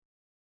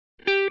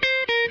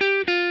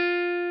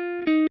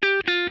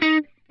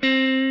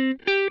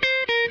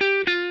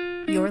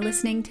You're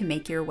listening to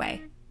Make Your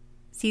Way,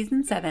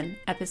 Season 7,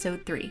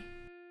 Episode 3.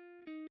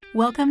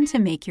 Welcome to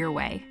Make Your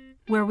Way,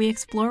 where we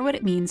explore what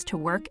it means to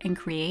work and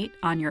create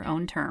on your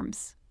own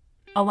terms.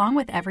 Along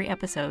with every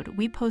episode,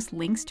 we post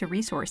links to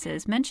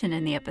resources mentioned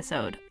in the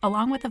episode,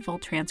 along with a full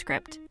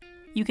transcript.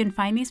 You can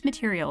find these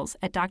materials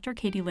at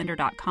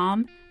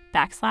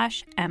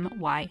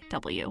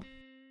drkatielinder.com/MYW.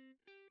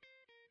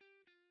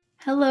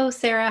 Hello,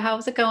 Sarah.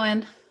 How's it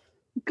going?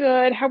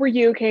 Good. How are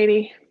you,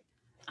 Katie?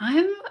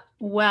 I'm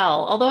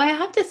well, although I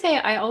have to say,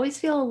 I always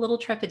feel a little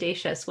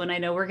trepidatious when I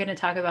know we're going to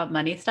talk about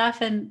money stuff.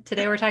 And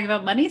today we're talking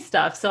about money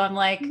stuff. So I'm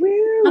like,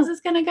 Woo. How's this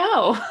going to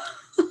go?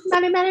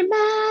 Money, money,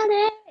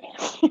 money.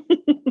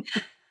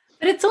 But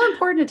it's so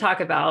important to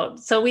talk about.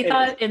 So we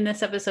thought in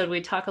this episode,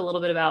 we'd talk a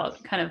little bit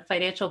about kind of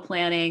financial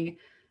planning,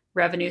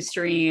 revenue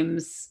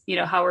streams,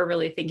 how we're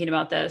really thinking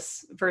about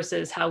this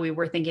versus how we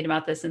were thinking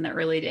about this in the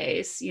early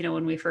days,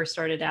 when we first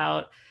started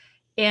out.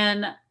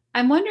 And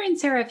I'm wondering,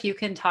 Sarah, if you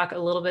can talk a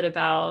little bit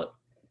about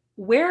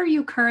where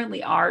you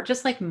currently are,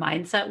 just like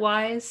mindset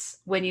wise,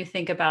 when you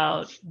think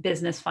about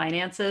business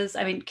finances.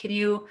 I mean, can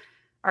you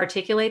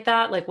articulate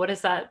that? Like, what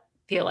does that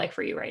feel like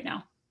for you right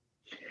now?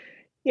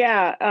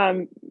 Yeah,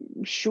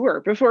 sure.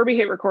 Before we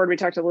hit record, we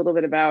talked a little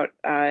bit about,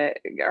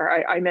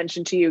 or I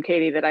mentioned to you,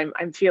 Katie, that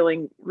I'm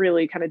feeling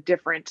really kind of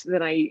different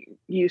than I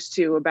used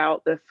to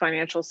about the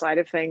financial side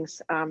of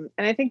things. And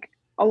I think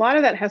a lot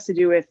of that has to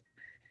do with,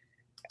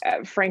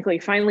 frankly,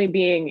 finally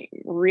being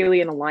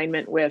really in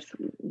alignment with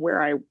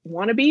where I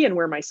want to be and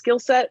where my skill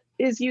set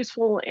is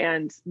useful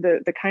and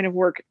the kind of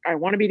work I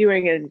want to be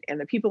doing and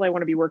the people I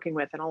want to be working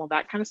with and all of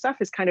that kind of stuff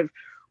is kind of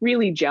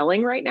really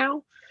gelling right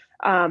now,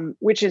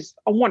 which is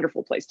a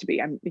wonderful place to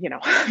be. I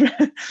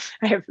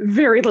have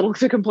very little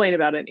to complain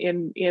about it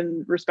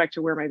in respect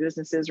to where my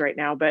business is right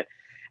now. But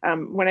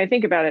when I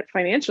think about it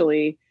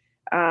financially,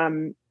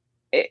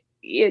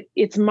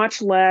 it's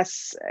much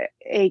less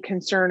a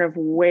concern of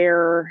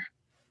where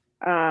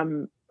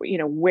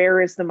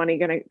is the money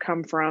going to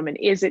come from and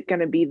is it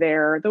going to be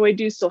there? Though I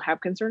do still have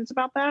concerns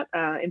about that,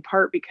 in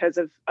part because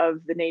of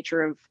the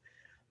nature of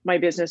my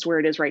business where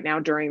it is right now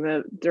during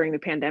the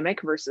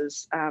pandemic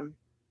versus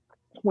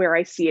where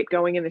I see it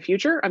going in the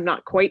future. I'm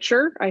not quite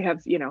sure. I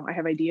have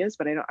ideas,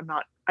 but I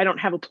don't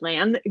have a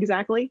plan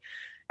exactly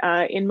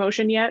in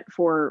motion yet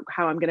for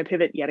how I'm going to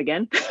pivot yet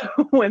again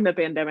when the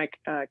pandemic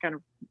kind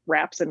of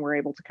wraps and we're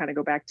able to kind of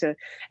go back to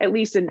at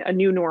least a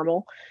new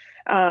normal.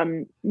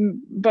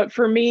 But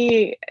for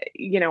me,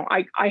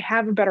 I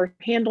have a better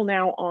handle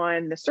now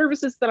on the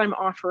services that I'm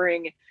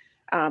offering,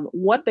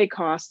 what they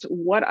cost,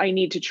 what I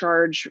need to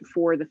charge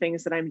for the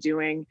things that I'm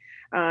doing,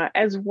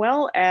 as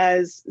well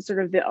as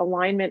sort of the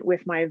alignment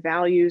with my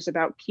values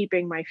about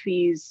keeping my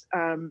fees,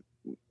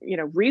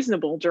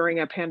 reasonable during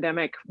a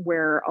pandemic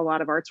where a lot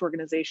of arts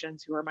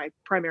organizations who are my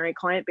primary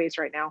client base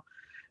right now,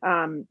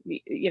 a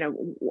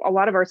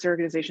lot of arts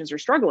organizations are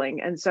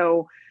struggling. And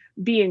so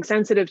being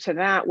sensitive to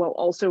that while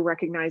also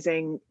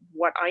recognizing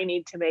what I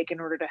need to make in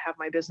order to have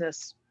my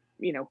business,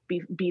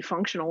 be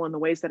functional in the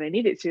ways that I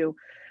need it to.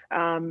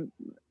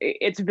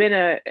 It's been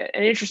an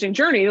interesting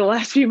journey the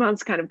last few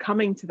months kind of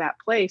coming to that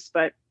place.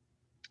 But,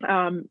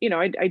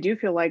 I do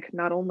feel like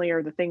not only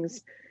are the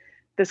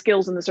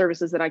skills and the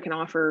services that I can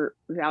offer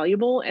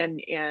valuable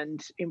and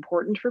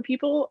important for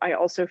people, I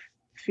also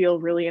feel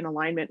really in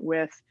alignment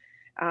with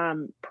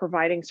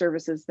providing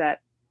services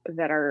that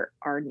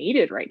are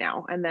needed right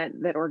now and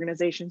that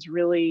organizations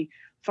really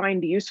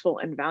find useful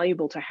and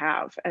valuable to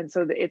have. And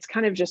so it's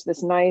kind of just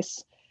this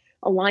nice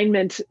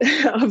alignment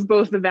of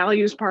both the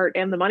values part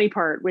and the money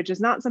part, which is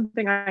not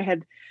something I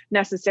had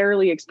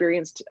necessarily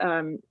experienced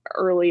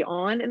early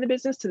on in the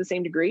business to the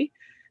same degree.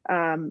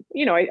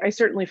 I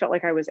certainly felt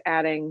like I was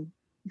adding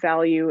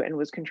value and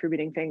was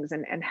contributing things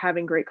and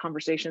having great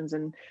conversations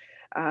and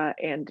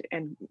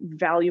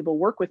valuable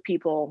work with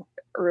people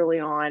early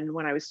on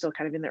when I was still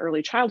kind of in the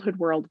early childhood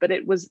world, but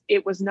it was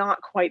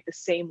not quite the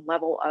same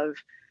level of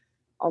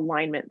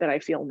alignment that I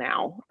feel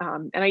now.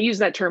 And I use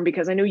that term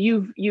because I know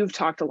you've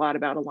talked a lot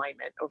about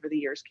alignment over the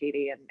years,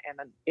 Katie, and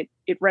it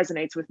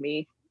resonates with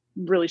me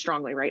really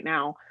strongly right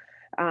now.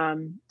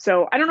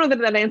 So I don't know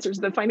that answers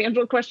the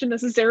financial question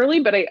necessarily,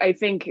 but I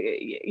think,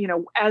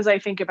 as I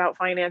think about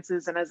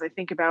finances and as I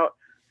think about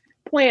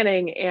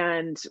planning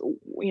and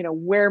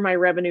where my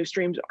revenue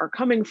streams are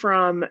coming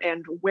from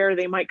and where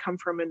they might come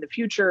from in the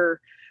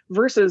future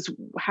versus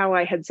how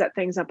I had set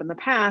things up in the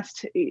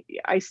past,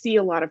 I see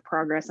a lot of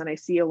progress and I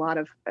see a lot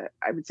of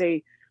I would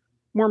say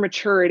more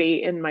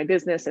maturity in my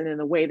business and in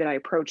the way that I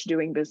approach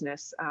doing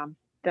business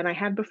than I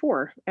had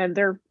before. And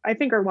I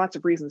think are lots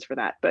of reasons for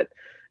that, but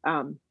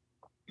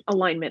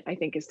alignment I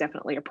think is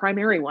definitely a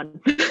primary one.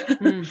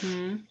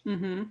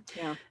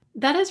 Yeah.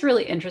 That is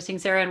really interesting,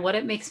 Sarah. And what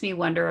it makes me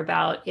wonder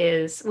about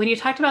is when you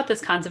talked about this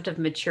concept of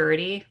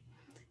maturity,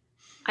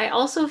 I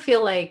also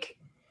feel like,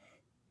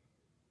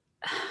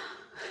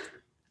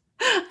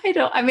 I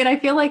feel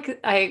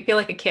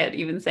like a kid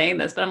even saying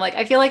this, but I'm like,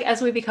 I feel like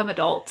as we become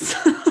adults,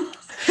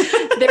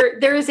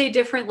 there is a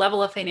different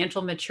level of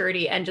financial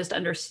maturity and just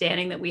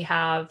understanding that we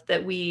have,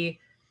 that we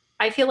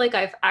I feel like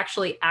I've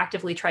actually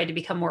actively tried to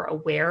become more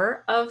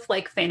aware of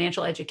like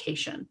financial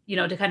education,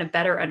 to kind of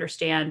better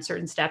understand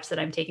certain steps that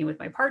I'm taking with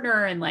my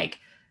partner, and like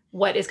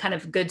what is kind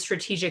of good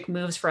strategic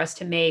moves for us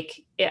to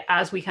make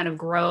as we kind of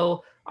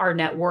grow our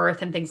net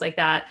worth and things like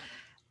that.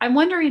 I'm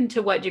wondering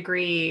to what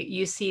degree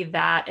you see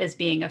that as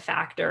being a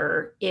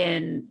factor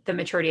in the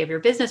maturity of your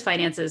business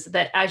finances,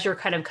 that as you're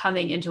kind of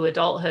coming into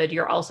adulthood,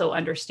 you're also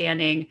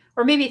understanding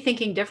or maybe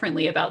thinking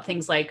differently about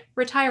things like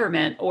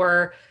retirement,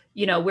 or,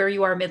 where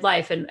you are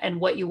midlife,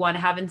 and what you want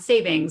to have in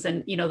savings,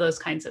 and, those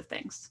kinds of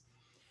things.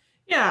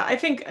 Yeah, I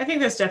think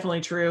that's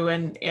definitely true.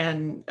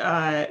 And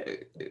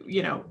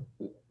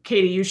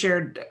Katie, you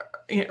shared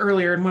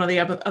earlier in one of the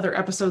other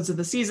episodes of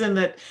the season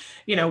that,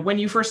 when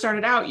you first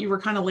started out, you were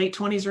kind of late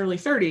 20s, early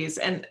 30s,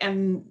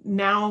 and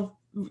now,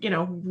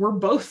 we're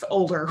both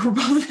older. We're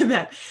both in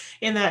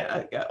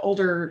that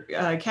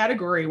older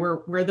category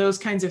where those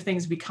kinds of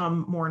things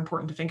become more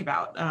important to think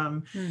about.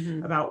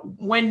 About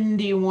when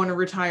do you want to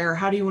retire?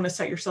 How do you want to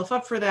set yourself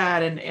up for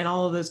that? And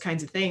all of those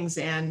kinds of things.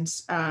 And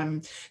so,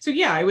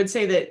 yeah, I would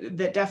say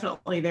that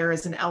definitely there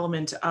is an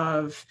element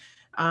of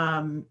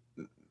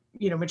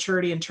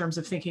maturity in terms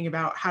of thinking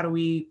about how do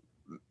we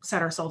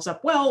set ourselves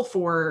up well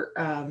for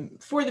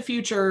the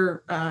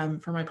future,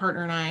 for my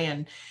partner and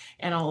I,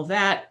 and all of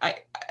that.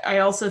 I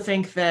also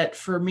think that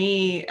for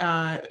me,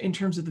 in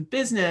terms of the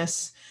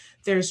business,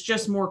 there's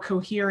just more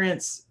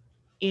coherence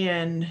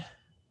in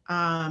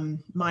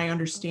my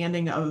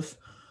understanding of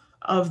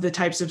the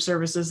types of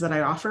services that I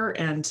offer,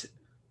 and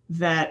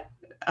that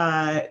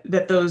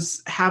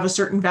those have a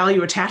certain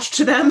value attached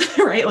to them,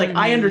 right? Like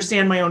I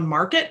understand my own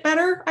market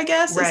better, I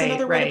guess, is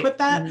another way to put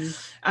that.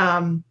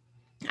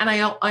 And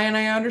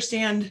I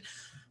understand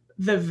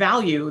the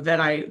value that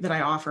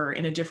I offer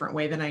in a different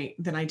way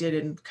than I did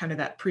in kind of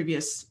that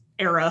previous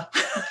era,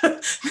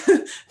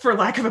 for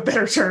lack of a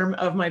better term,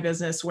 of my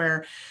business,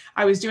 where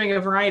I was doing a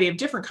variety of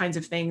different kinds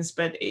of things.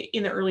 But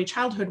in the early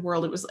childhood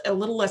world, it was a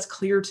little less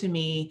clear to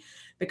me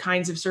the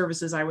kinds of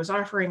services I was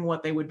offering,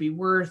 what they would be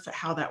worth,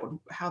 how that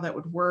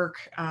would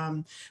work.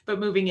 But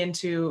moving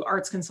into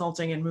arts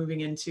consulting and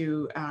moving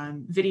into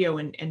video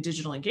and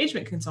digital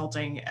engagement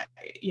consulting,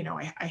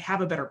 I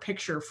have a better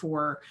picture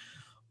for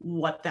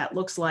what that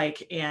looks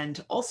like,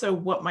 and also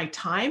what my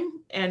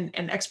time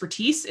and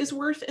expertise is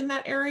worth in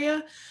that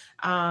area.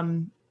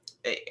 And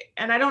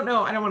I don't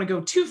know, I don't want to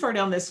go too far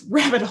down this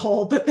rabbit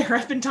hole, but there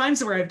have been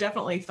times where I've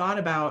definitely thought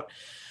about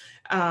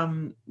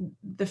the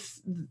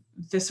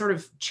sort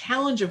of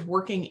challenge of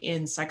working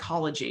in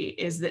psychology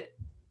is that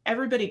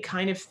everybody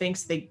kind of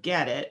thinks they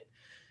get it.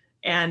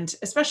 And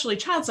especially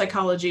child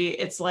psychology,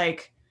 it's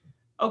like,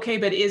 okay,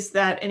 but is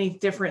that any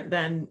different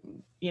than,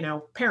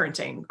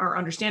 parenting or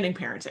understanding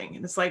parenting?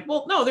 And it's like,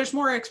 well, no, there's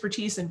more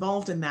expertise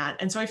involved in that.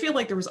 And so I feel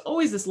like there was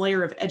always this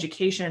layer of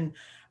education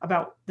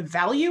about the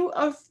value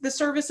of the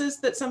services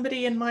that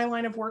somebody in my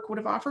line of work would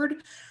have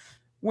offered.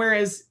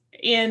 Whereas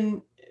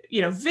in,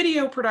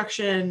 video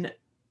production,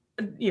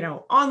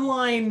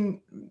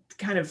 online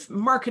kind of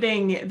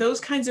marketing, those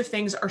kinds of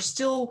things are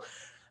still,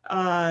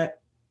 I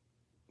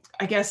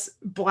guess,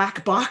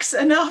 black box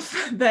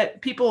enough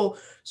that people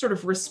sort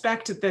of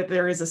respect that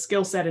there is a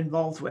skill set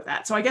involved with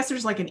that. So I guess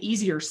there's like an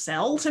easier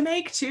sell to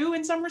make too,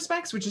 in some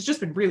respects, which has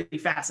just been really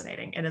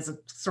fascinating and is a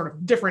sort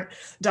of different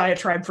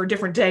diatribe for a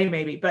different day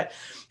maybe, but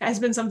has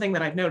been something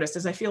that I've noticed,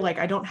 is I feel like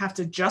I don't have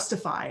to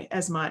justify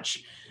as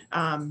much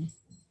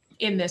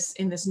in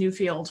this new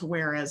field,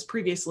 whereas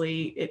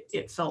previously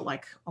it felt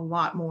like a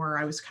lot more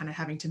I was kind of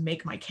having to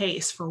make my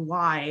case for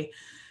why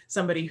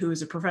somebody who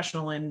is a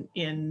professional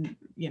in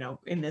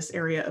this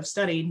area of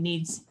study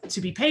needs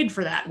to be paid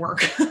for that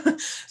work.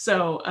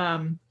 So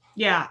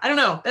yeah, I don't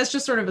know. That's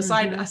just sort of a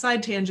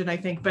side tangent, I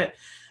think, but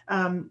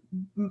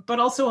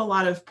also a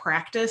lot of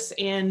practice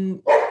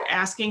in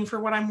asking for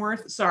what I'm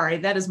worth. Sorry,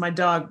 that is my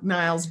dog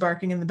Niles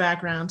barking in the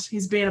background.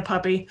 He's being a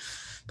puppy.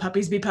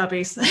 Puppies be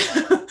puppies.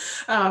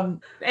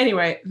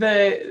 Anyway,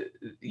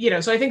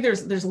 so I think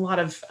there's a lot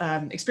of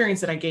experience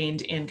that I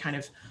gained in kind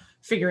of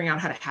figuring out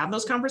how to have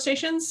those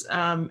conversations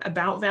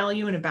about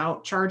value and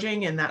about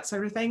charging and that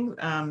sort of thing.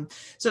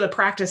 So the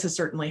practice has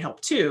certainly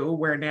helped too,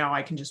 where now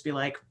I can just be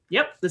like,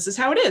 yep, this is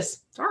how it is.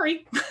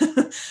 Sorry.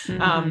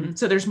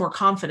 So there's more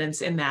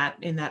confidence in that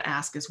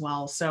ask as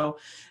well. So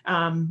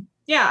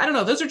yeah, I don't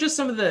know. Those are just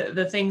some of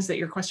the things that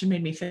your question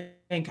made me think.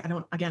 I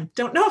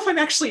don't know if I'm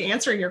actually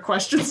answering your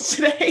questions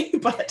today,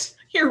 but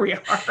here we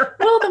are.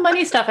 Well, the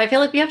money stuff, I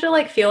feel like we have to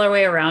like feel our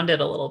way around it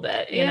a little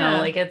bit,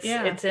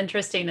 it's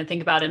interesting to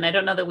think about it. And I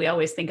don't know that we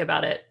always think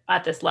about it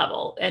at this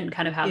level and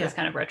kind of have this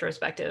kind of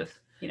retrospective,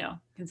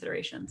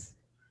 considerations.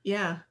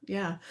 Yeah.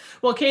 Yeah.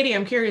 Well, Katie,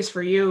 I'm curious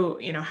for you,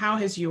 how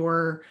has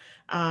your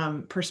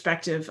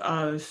perspective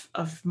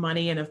of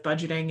money and of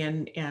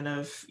budgeting and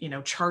of,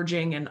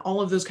 charging and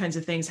all of those kinds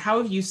of things,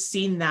 how have you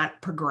seen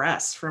that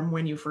progress from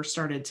when you first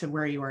started to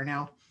where you are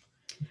now?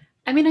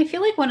 I mean, I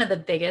feel like one of the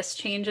biggest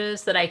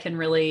changes that I can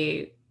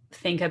really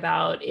think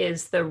about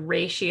is the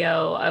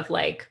ratio of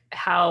like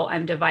how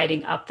I'm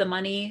dividing up the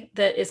money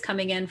that is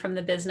coming in from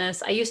the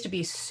business. I used to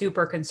be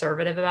super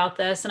conservative about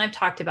this, and I've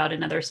talked about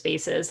in other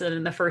spaces. And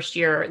in the first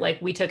year,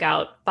 like we took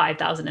out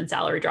 5,000 in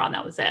salary draw, and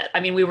that was it. I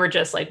mean, we were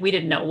just like, we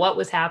didn't know what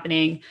was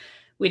happening.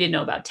 We didn't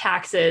know about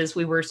taxes.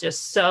 We were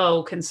just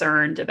so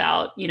concerned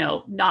about,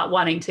 not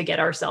wanting to get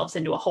ourselves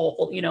into a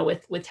hole,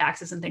 with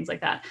taxes and things like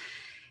that.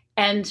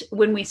 And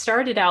when we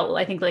started out,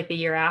 I think like the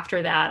year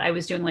after that, I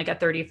was doing like a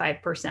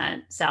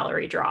 35%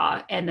 salary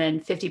draw. And then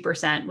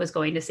 50% was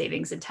going to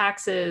savings and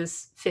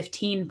taxes.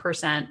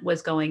 15%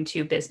 was going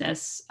to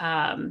business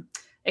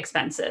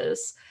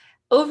expenses.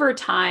 Over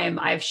time,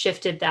 I've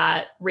shifted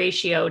that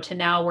ratio to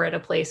now we're at a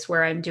place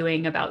where I'm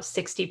doing about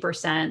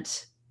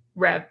 60%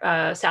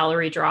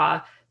 salary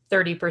draw,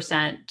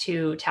 30%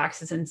 to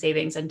taxes and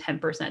savings, and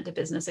 10% to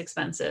business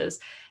expenses.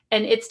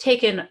 And it's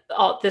taken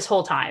this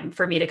whole time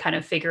for me to kind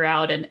of figure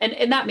out, and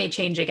that may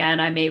change again.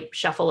 I may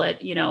shuffle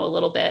it, a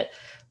little bit,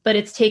 but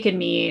it's taken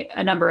me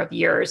a number of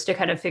years to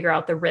kind of figure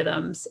out the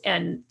rhythms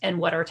and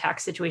what our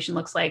tax situation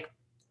looks like.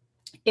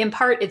 In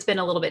part, it's been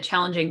a little bit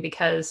challenging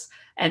because,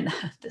 and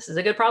this is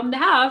a good problem to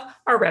have,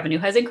 our revenue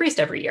has increased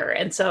every year.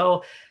 And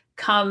so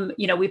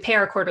we pay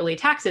our quarterly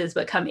taxes,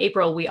 but come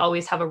April, we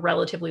always have a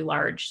relatively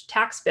large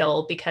tax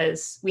bill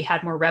because we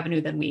had more revenue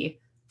than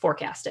we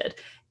forecasted.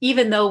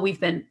 Even though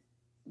we've been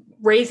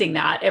raising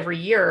that every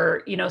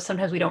year,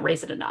 sometimes we don't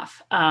raise it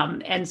enough.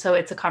 And so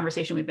it's a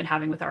conversation we've been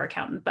having with our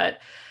accountant. But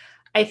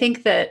I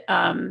think that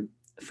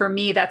for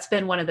me, that's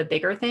been one of the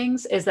bigger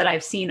things, is that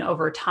I've seen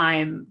over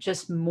time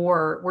just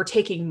we're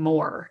taking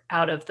more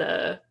out of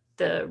the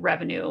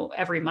revenue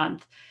every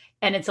month.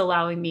 And it's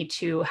allowing me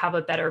to have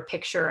a better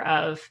picture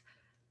of,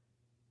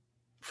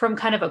 from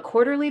kind of a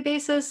quarterly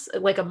basis,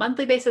 like a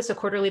monthly basis, a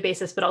quarterly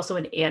basis, but also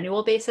an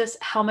annual basis,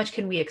 how much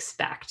can we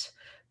expect?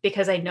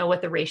 Because I know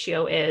what the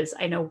ratio is.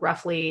 I know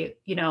roughly,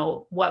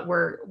 what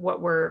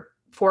we're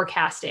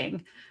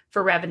forecasting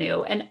for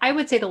revenue. And I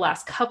would say the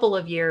last couple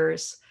of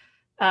years,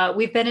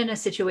 we've been in a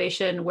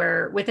situation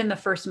where within the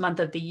first month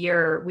of the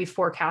year, we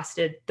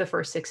forecasted the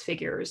first 6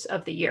 figures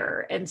of the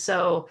year. And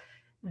so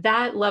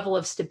that level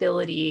of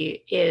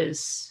stability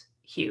is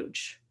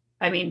huge.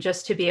 I mean,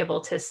 just to be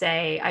able to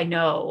say, I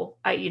know,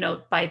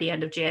 by the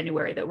end of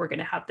January that we're going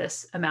to have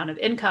this amount of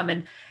income.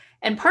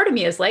 And part of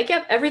me is like,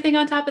 yep, everything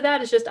on top of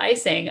that is just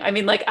icing. I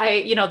mean, like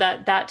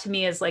that to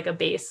me is like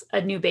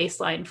a new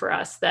baseline for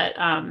us that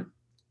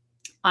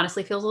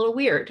honestly feels a little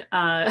weird to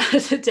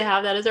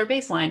have that as our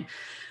baseline.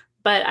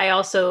 But I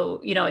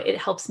also, it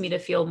helps me to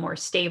feel more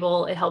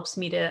stable. It helps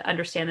me to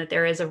understand that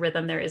there is a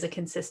rhythm, there is a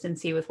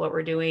consistency with what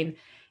we're doing.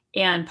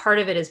 And part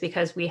of it is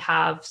because we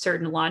have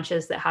certain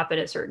launches that happen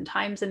at certain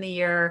times in the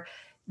year.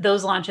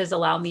 Those launches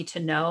allow me to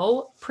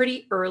know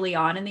pretty early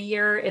on in the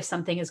year if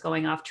something is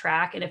going off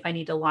track and if I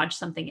need to launch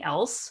something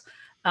else,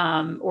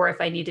 or if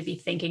I need to be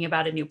thinking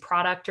about a new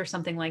product or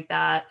something like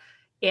that.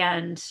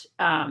 And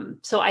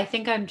so I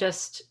think I'm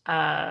just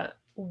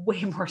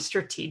way more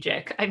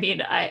strategic. I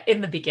mean,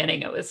 in the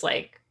beginning, it was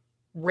like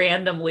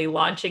randomly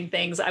launching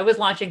things. I was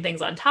launching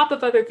things on top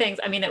of other things.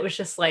 I mean, it was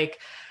just like,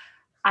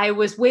 I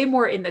was way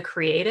more in the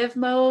creative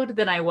mode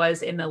than I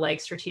was in the like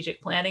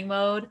strategic planning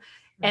mode.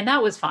 And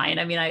that was fine.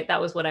 I mean,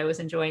 that was what I was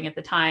enjoying at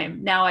the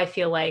time. Now I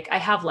feel like I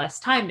have less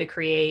time to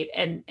create.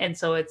 And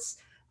so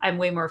I'm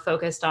way more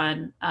focused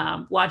on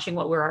launching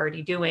what we're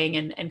already doing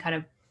and kind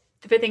of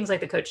for things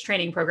like the coach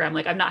training program.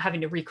 Like I'm not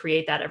having to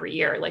recreate that every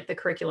year. Like the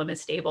curriculum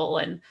is stable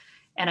and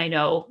I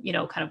know,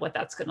 kind of what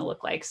that's going to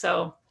look like.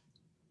 So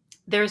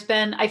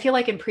I feel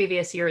like in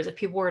previous years, if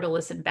people were to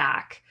listen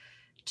back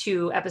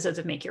to episodes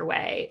of Make Your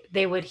Way,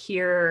 they would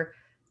hear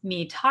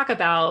me talk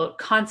about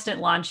constant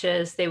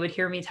launches. They would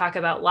hear me talk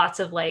about lots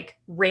of like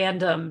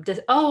random,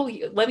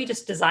 let me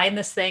just design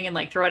this thing and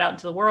like throw it out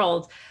into the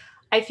world.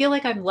 I feel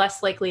like I'm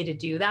less likely to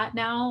do that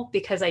now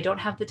because I don't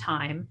have the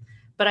time,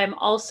 but I'm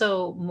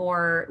also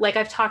more like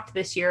I've talked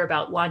this year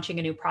about launching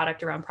a new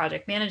product around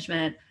project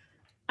management.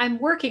 I'm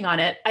working on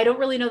it. I don't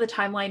really know the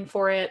timeline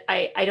for it.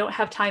 I don't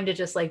have time to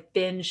just like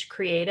binge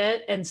create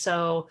it. And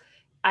so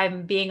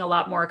I'm being a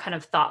lot more kind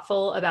of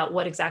thoughtful about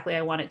what exactly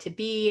I want it to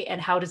be and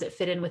how does it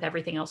fit in with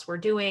everything else we're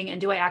doing? And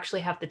do I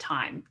actually have the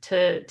time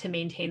to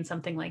maintain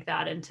something like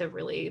that and to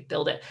really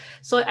build it?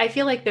 So I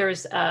feel like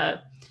there's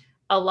a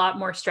lot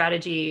more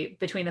strategy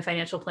between the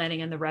financial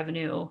planning and the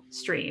revenue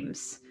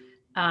streams.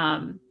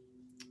 And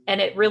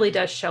it really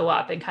does show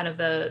up in kind of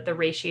the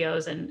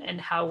ratios and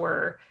how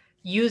we're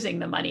using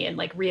the money and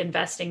like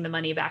reinvesting the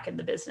money back in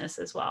the business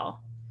as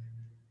well.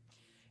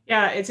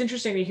 Yeah, it's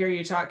interesting to hear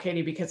you talk,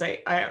 Katie, because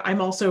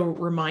I'm also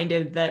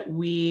reminded that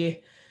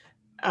we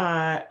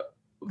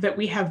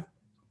have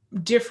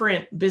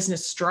different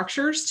business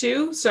structures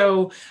too.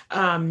 So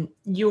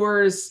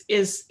yours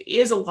is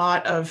a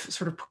lot of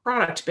sort of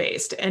product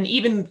based, and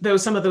even though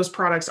some of those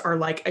products are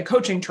like a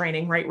coaching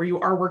training, right, where you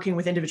are working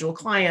with individual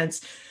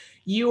clients,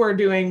 you are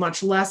doing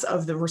much less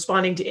of the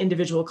responding to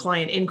individual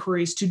client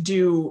inquiries to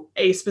do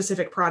a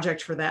specific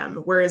project for them.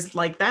 Whereas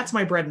like, that's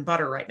my bread and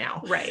butter right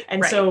now. Right.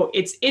 And so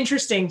it's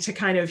interesting to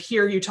kind of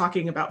hear you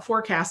talking about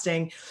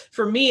forecasting.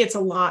 For me, it's a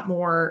lot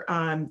more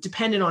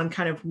dependent on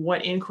kind of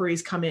what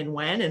inquiries come in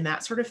when and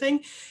that sort of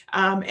thing.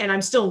 And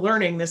I'm still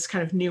learning this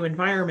kind of new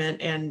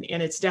environment, and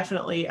it's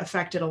definitely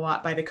affected a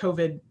lot by the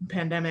COVID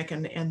pandemic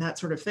and that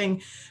sort of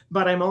thing.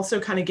 But I'm also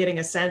kind of getting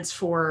a sense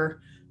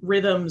for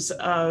rhythms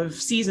of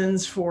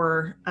seasons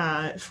for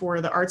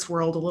the arts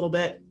world a little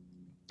bit,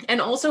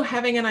 and also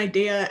having an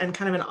idea and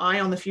kind of an eye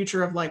on the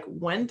future of like,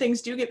 when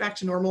things do get back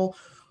to normal,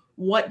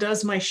 what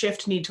does my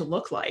shift need to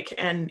look like?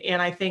 And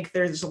I think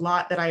there's a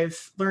lot that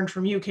I've learned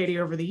from you, Katie,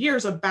 over the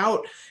years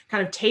about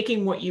kind of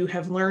taking what you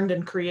have learned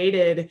and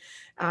created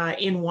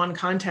in one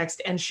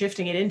context and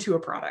shifting it into a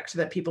product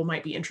that people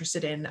might be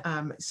interested in.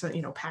 So,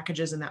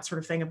 packages and that sort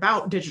of thing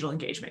about digital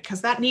engagement,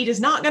 because that need is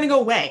not going to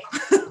go away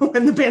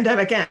when the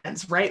pandemic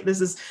ends, right?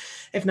 This is,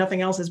 if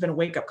nothing else, has been a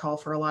wake-up call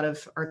for a lot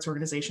of arts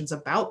organizations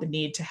about the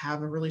need to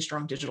have a really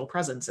strong digital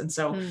presence. And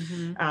so,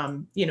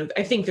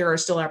 I think there are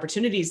still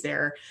opportunities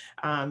there.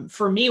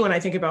 For me, when I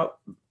think about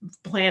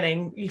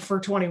planning for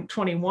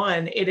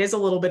 2021, it is a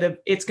little bit of,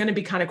 it's going to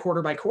be kind of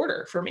quarter by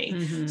quarter for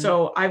me.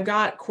 So I've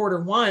got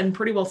quarter 1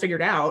 pretty well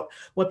figured out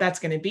what that's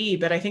going to be.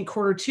 But I think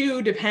quarter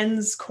 2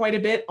 depends quite a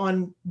bit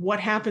on what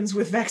happens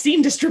with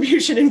vaccine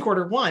distribution in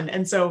quarter 1.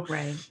 And so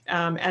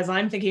as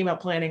I'm thinking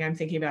about planning, I'm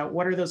thinking about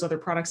what are those other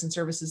products and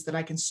services that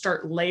I can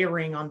start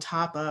layering on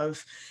top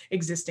of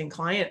existing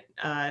client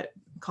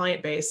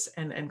base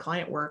and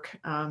client work.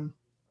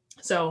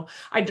 So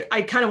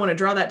I kind of want to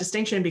draw that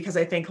distinction, because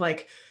I think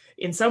like,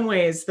 in some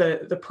ways,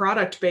 the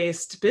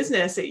product-based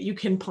business, you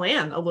can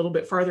plan a little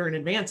bit farther in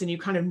advance, and you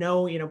kind of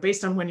know,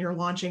 based on when you're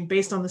launching,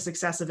 based on the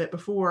success of it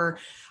before,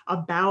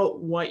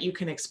 about what you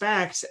can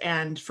expect.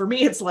 And for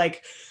me, it's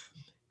like,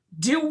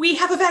 do we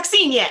have a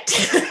vaccine yet?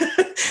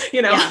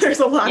 There's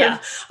a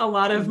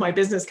lot of my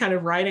business kind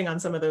of riding on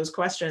some of those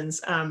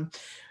questions.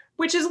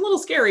 Which is a little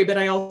scary, but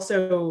I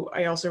also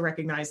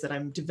recognize that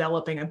I'm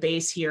developing a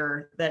base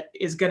here that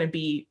is going to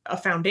be a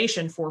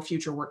foundation for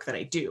future work that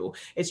I do.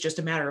 It's just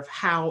a matter of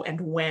how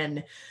and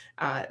when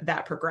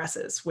that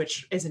progresses,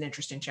 which is an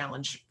interesting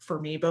challenge for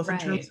me, both in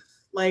terms of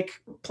like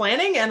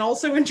planning and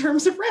also in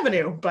terms of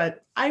revenue.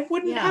 But I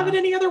wouldn't have it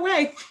any other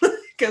way,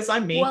 because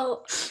I'm me.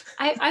 Well,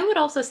 I would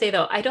also say,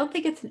 though, I don't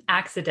think it's an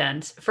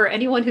accident for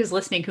anyone who's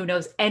listening who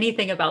knows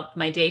anything about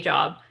my day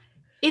job.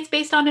 It's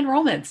based on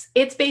enrollments.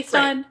 It's based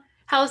on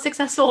how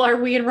successful are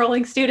we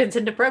enrolling students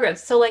into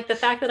programs? So like the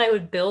fact that I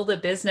would build a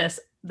business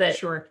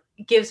that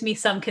gives me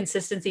some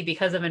consistency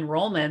because of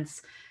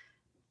enrollments,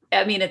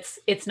 I mean,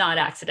 it's not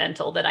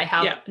accidental that I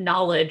have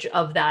knowledge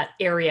of that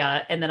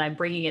area and that I'm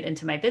bringing it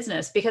into my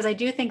business, because I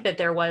do think that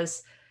there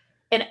was,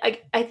 and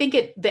I think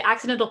the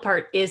accidental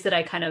part is that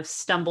I kind of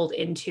stumbled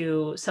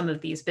into some of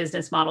these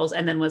business models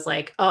and then was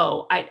like,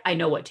 oh, I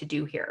know what to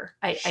do here.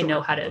 I know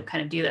how to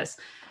kind of do this.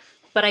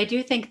 But I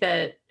do think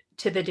that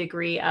to the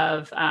degree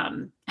of,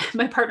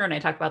 my partner and I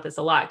talk about this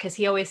a lot, because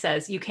he always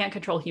says you can't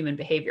control human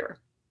behavior.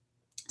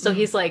 So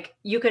he's like,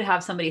 you could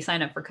have somebody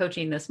sign up for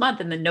coaching this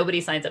month and then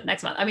nobody signs up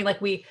next month. I mean,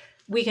 like we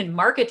can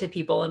market to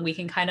people and we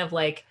can kind of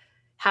like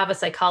have a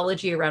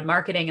psychology around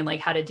marketing and like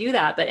how to do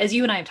that. But as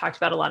you and I have talked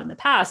about a lot in the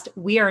past,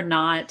 we are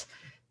not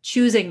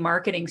choosing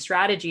marketing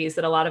strategies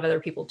that a lot of other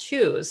people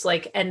choose.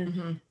 Like,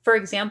 and for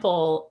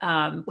example,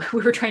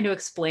 we were trying to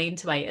explain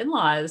to my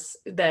in-laws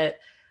that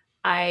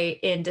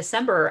in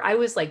December, I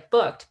was like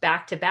booked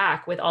back to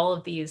back with all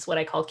of these, what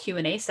I call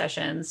Q&A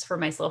sessions for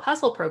my Slow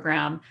Hustle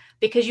program,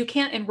 because you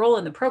can't enroll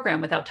in the program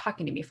without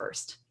talking to me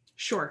first.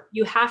 Sure.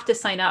 You have to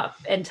sign up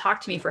and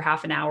talk to me for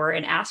half an hour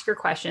and ask your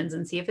questions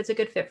and see if it's a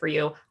good fit for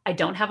you. I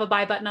don't have a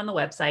buy button on the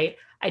website.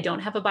 I don't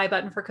have a buy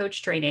button for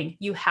coach training.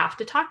 You have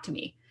to talk to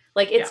me.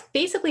 Like it's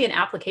basically an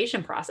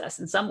application process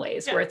in some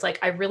ways where it's like,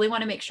 I really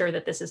want to make sure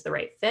that this is the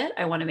right fit.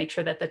 I want to make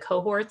sure that the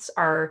cohorts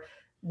are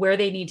where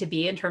they need to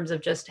be in terms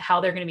of just how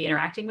they're going to be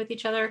interacting with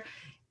each other.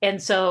 And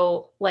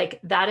so like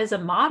that is a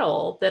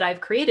model that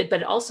I've created,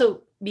 but it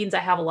also means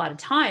I have a lot of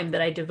time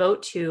that I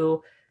devote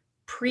to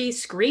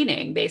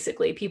pre-screening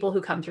basically people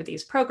who come through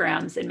these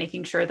programs and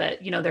making sure that,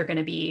 they're going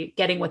to be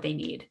getting what they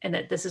need and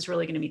that this is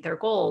really going to meet their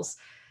goals.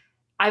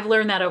 I've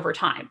learned that over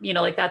time,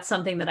 like that's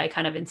something that I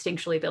kind of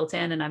instinctually built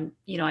in, and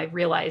I've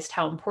realized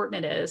how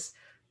important it is.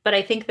 But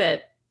I think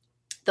that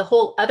the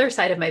whole other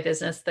side of my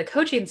business, the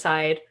coaching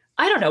side,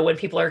 I don't know when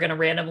people are going to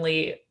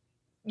randomly,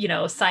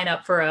 sign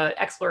up for a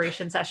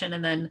exploration session.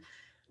 And then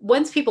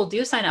once people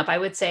do sign up, I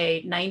would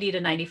say 90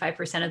 to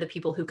 95% of the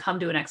people who come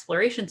to an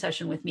exploration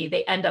session with me,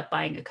 they end up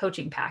buying a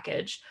coaching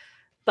package.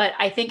 But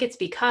I think it's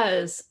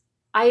because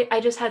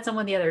I just had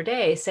someone the other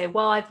day say,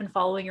 well, I've been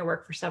following your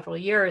work for several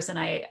years.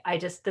 And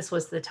this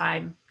was the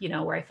time,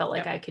 where I felt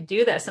like I could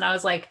do this. And I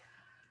was like,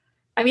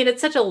 I mean,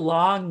 it's such a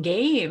long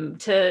game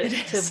to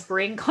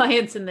bring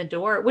clients in the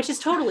door, which is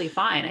totally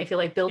fine. I feel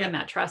like building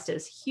that trust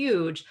is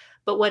huge.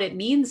 But what it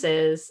means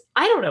is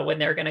I don't know when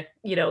they're going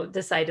to,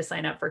 decide to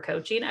sign up for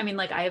coaching. I mean,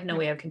 like I have no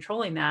way of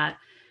controlling that.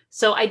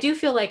 So I do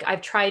feel like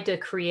I've tried to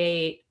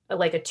create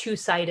like a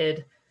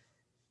two-sided,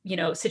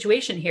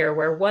 situation here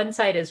where one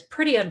side is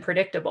pretty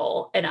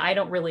unpredictable and I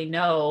don't really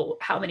know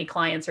how many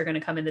clients are going to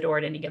come in the door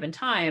at any given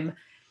time.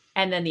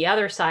 And then the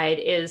other side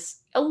is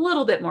a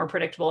little bit more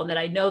predictable in that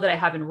I know that I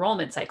have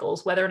enrollment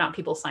cycles. Whether or not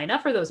people sign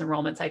up for those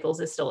enrollment cycles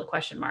is still a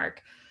question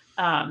mark.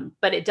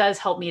 But it does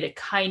help me to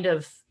kind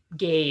of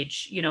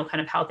gauge,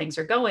 kind of how things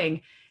are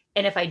going.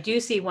 And if I do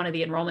see one of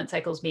the enrollment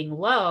cycles being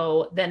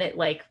low, then it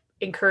like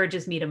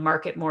encourages me to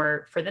market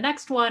more for the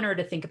next one or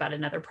to think about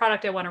another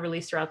product I want to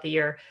release throughout the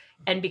year.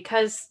 And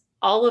because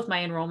all of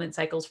my enrollment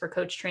cycles for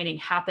coach training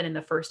happen in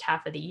the first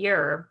half of the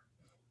year,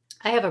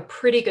 I have a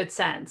pretty good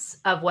sense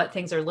of what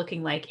things are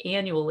looking like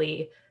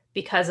annually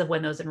because of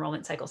when those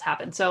enrollment cycles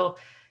happen. So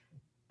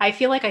I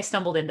feel like I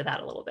stumbled into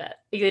that a little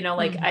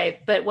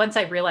bit, but once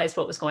I realized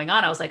what was going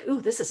on, I was like,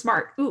 ooh, this is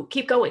smart. Ooh,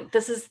 keep going.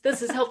 This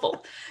is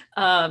helpful.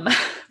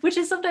 Which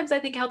is sometimes I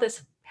think how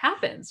this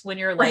happens when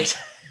you're like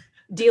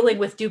dealing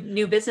with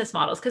new business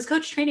models. Cause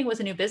coach training was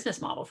a new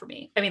business model for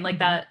me. I mean, like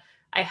that,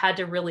 I had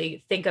to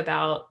really think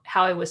about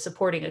how I was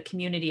supporting a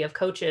community of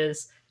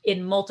coaches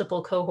in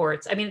multiple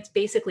cohorts. I mean, it's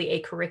basically a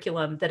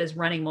curriculum that is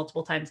running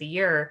multiple times a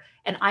year,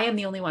 and I am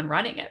the only one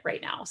running it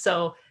right now.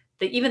 So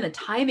even the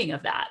timing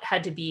of that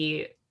had to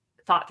be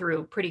thought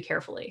through pretty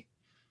carefully.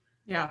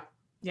 Yeah.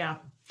 Yeah.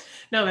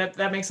 No,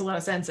 that makes a lot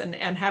of sense. And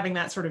having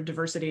that sort of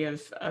diversity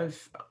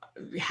of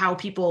how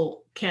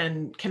people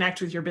can connect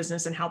with your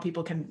business and how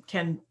people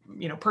can,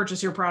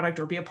 purchase your product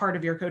or be a part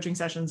of your coaching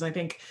sessions. I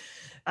think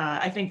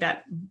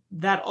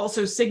that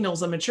also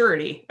signals a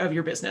maturity of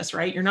your business,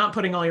 right? You're not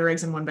putting all your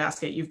eggs in one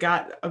basket. You've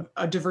got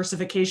a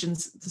diversification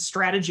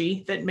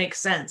strategy that makes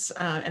sense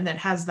and that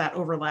has that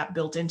overlap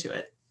built into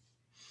it.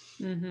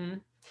 Mm-hmm.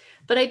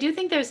 But I do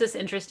think there's this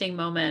interesting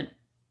moment,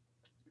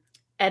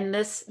 and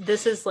this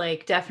is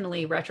like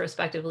definitely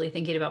retrospectively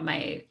thinking about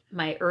my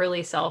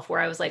early self, where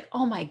I was like,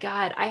 oh my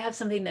God, I have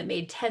something that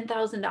made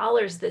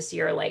 $10,000 this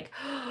year. Like,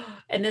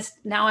 and this,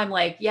 now I'm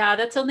like, yeah,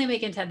 that's only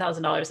making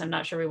 $10,000. I'm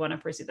not sure we want to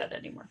pursue that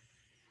anymore.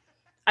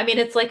 I mean,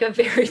 it's like a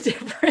very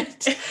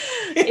different,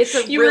 it's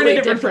a really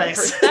different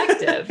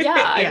perspective. Yeah.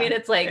 I mean,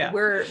 it's like,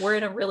 we're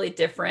in a really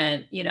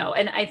different,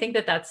 and I think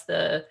that's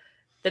the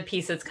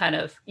piece that's kind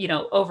of,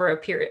 over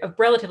a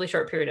relatively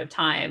short period of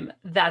time,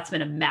 that's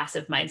been a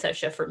massive mindset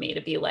shift for me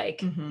to be like,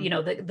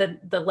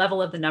 the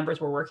level of the numbers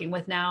we're working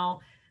with now.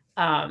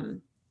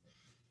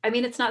 I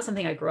mean, it's not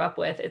something I grew up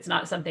with. It's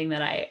not something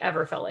that I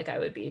ever felt like I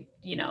would be,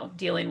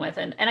 dealing with.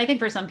 And I think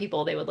for some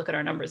people, they would look at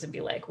our numbers and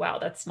be like, wow,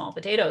 that's small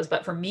potatoes.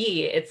 But for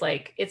me, it's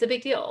like, it's a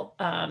big deal.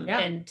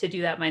 And to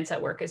do that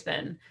mindset work has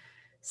been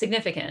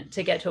significant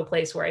to get to a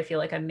place where I feel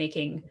like I'm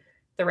making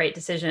the right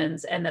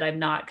decisions and that I'm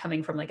not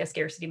coming from like a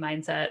scarcity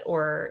mindset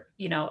or,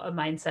 a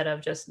mindset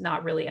of just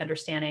not really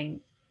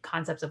understanding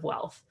concepts of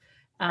wealth,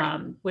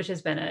 which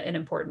has been an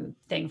important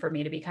thing for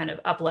me to be kind of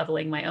up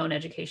leveling my own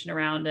education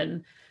around,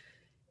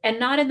 and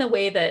not in the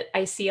way that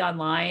I see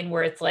online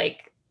where it's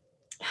like,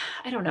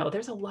 I don't know,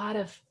 there's a lot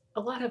of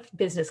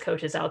business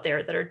coaches out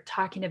there that are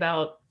talking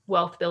about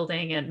wealth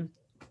building and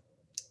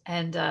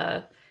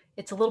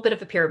it's a little bit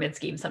of a pyramid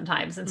scheme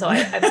sometimes. And so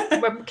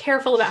I'm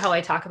careful about how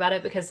I talk about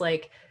it because,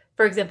 like,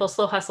 for example,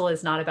 Slow Hustle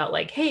is not about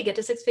like, hey, get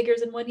to 6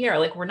 figures in 1 year.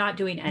 Like, we're not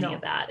doing any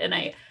of that. And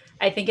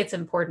I think it's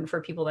important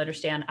for people to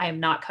understand I am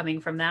not coming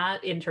from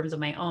that in terms of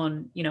my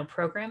own,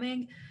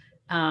 programming.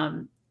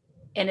 And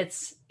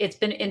it's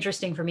been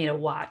interesting for me to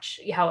watch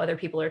how other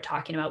people are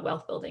talking about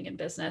wealth building in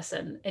business.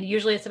 And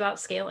usually it's about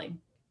scaling,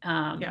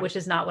 which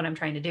is not what I'm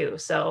trying to do.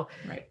 So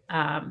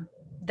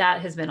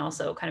that has been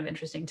also kind of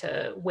interesting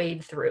to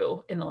wade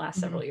through in the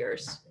last several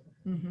years.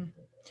 Mm-hmm.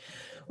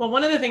 Well,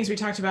 one of the things we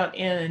talked about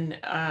in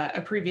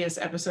a previous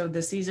episode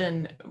this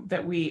season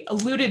that we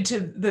alluded to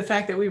the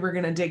fact that we were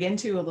going to dig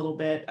into a little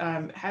bit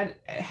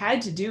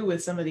had to do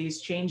with some of these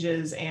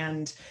changes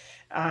and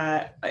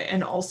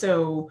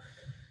also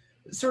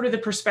sort of the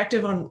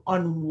perspective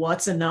on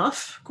what's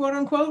enough, quote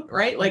unquote,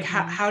 right? Like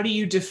how do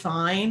you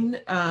define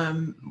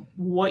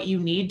what you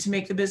need to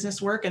make the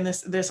business work? And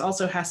this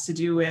also has to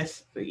do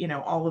with,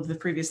 all of the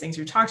previous things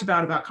we talked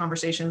about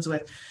conversations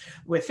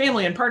with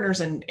family and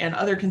partners and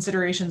other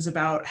considerations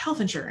about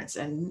health insurance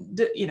and,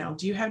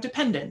 do you have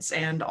dependents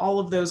and all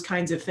of those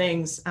kinds of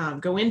things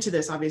go into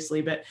this,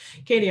 obviously. But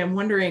Katie, I'm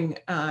wondering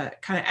kind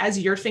of as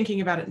you're thinking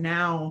about it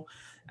now,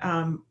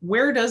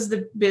 where does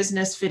the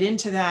business fit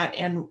into that,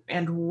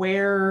 and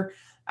where,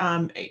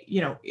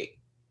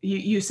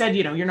 you said,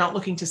 you're not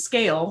looking to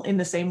scale in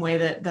the same way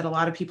that a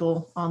lot of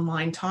people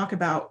online talk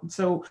about.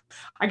 So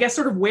I guess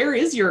sort of where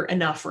is your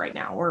enough right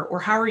now, or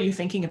how are you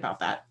thinking about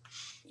that?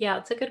 Yeah,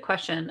 it's a good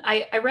question.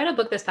 I read a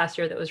book this past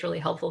year that was really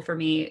helpful for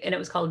me, and it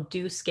was called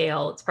Do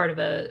Scale. It's part of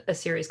a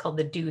series called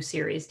the Do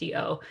series,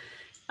 DO.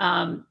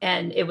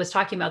 And it was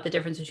talking about the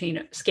difference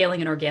between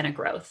scaling and organic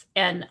growth.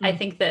 And I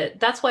think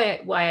that's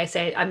why I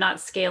say I'm not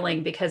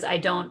scaling, because I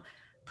don't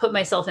put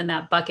myself in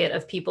that bucket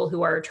of people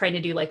who are trying to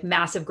do like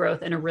massive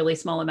growth in a really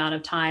small amount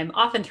of time,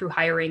 often through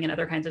hiring and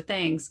other kinds of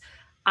things.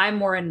 I'm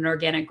more in an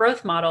organic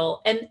growth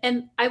model.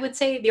 And I would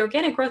say the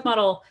organic growth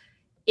model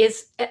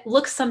it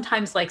looks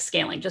sometimes like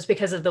scaling just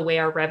because of the way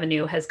our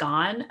revenue has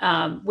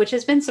gone, which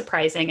has been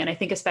surprising. And I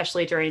think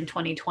especially during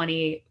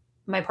 2020,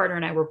 my partner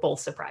and I were both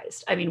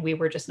surprised. I mean, we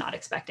were just not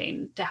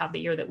expecting to have the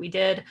year that we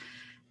did.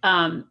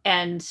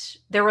 And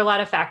there were a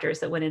lot of factors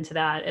that went into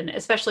that. And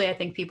especially I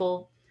think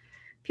people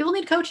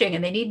need coaching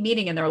and they need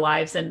meaning in their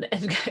lives, and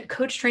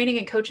coach training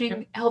and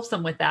coaching helps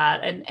them with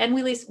that. And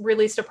we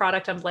released a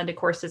product on blended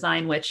course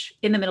design, which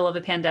in the middle of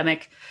a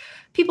pandemic,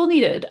 people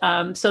needed.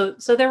 So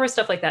there was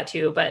stuff like that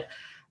too. But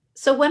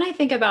so when I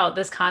think about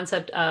this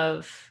concept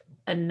of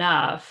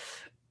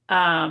enough,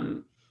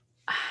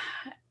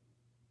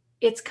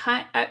 it's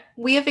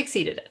we have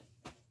exceeded it.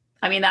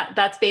 I mean,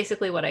 that's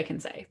basically what I can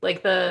say.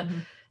 Like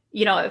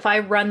if I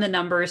run the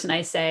numbers and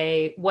I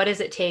say, what does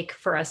it take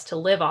for us to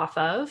live off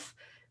of?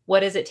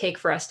 What does it take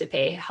for us to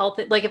pay health?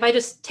 Like if I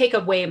just take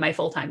away my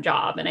full-time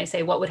job and I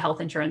say, what would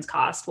health insurance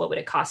cost? What would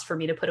it cost for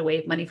me to put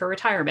away money for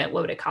retirement?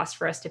 What would it cost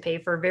for us to pay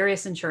for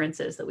various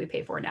insurances that we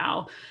pay for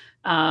now?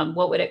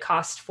 What would it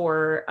cost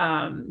for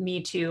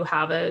me to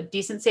have a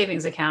decent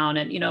savings account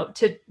and,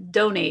 to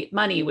donate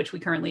money, which we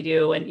currently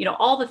do. And,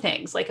 all the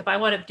things. Like if I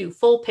want to do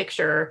full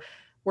picture,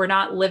 we're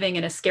not living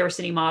in a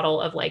scarcity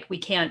model of like, we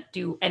can't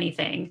do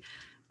anything.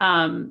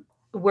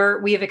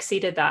 We have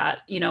exceeded that,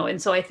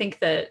 and so I think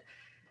that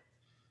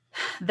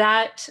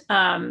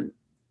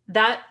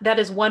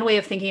is one way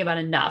of thinking about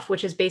enough,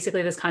 which is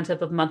basically this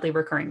concept of monthly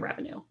recurring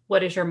revenue.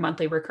 What is your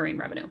monthly recurring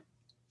revenue?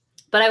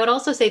 But I would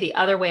also say the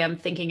other way I'm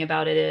thinking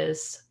about it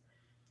is,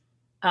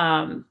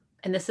 and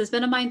this has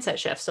been a mindset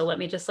shift. So let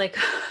me just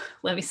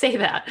let me say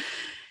that,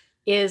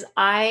 is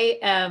I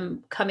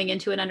am coming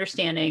into an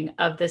understanding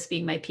of this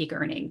being my peak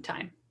earning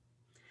time.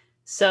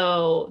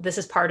 So this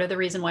is part of the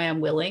reason why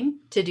I'm willing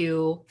to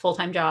do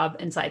full-time job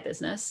and side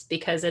business,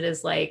 because it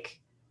is like,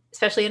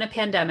 especially in a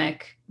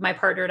pandemic, my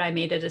partner and I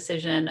made a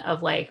decision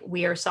of like,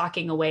 we are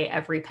socking away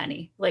every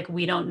penny. Like,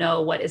 we don't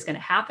know what is going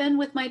to happen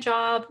with my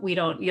job. We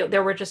don't,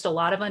 there were just a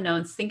lot of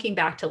unknowns, thinking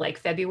back to like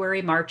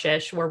February,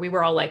 March-ish, where we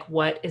were all like,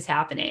 what is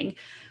happening?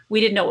 We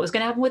didn't know what was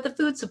going to happen with the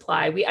food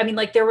supply.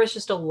 There was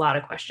just a lot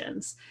of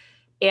questions.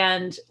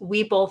 And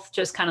we both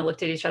just kind of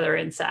looked at each other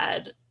and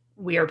said,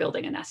 we are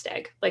building a nest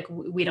egg. Like,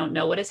 we don't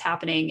know what is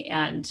happening.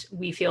 And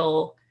we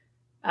feel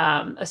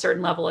a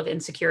certain level of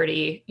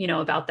insecurity,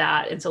 about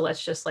that. And so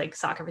let's just like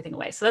sock everything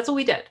away. So that's what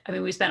we did. I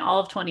mean, we spent all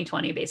of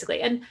 2020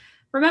 basically. And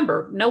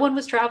remember, no one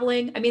was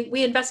traveling. I mean,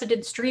 we invested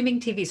in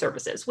streaming TV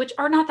services, which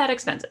are not that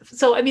expensive.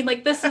 So,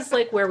 this is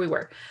like where we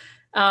were.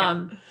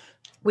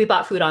 We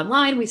bought food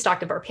online. We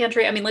stocked up our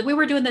pantry. We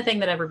were doing the thing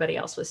that everybody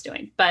else was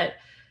doing, but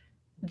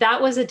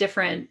that was a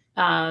different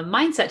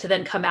mindset to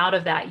then come out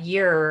of that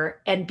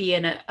year and be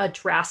in a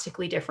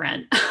drastically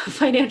different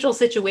financial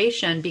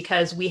situation,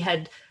 because we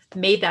had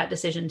made that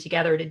decision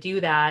together to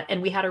do that.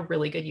 And we had a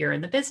really good year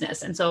in the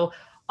business. And so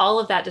all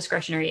of that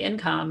discretionary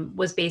income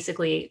was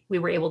basically, we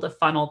were able to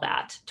funnel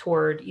that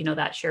toward,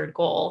 that shared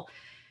goal.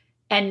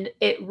 And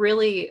it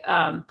really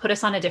put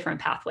us on a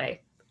different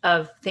pathway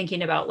of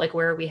thinking about like,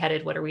 where are we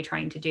headed? What are we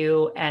trying to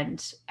do?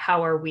 And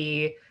how are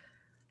we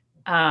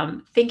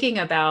thinking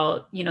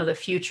about, the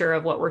future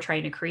of what we're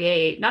trying to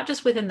create, not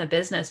just within the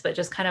business, but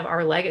just kind of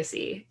our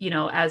legacy,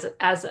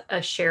 as a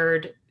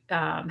shared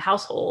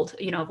household,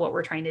 of what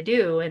we're trying to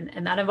do.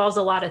 And that involves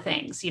a lot of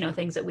things,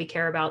 things that we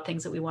care about,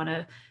 things that we want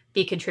to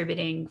be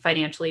contributing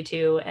financially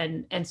to.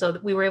 And so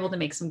we were able to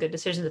make some good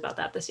decisions about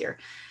that this year.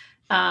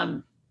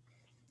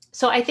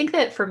 So I think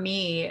that for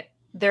me,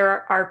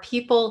 there are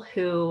people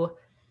who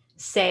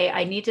say,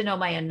 I need to know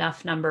my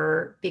enough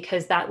number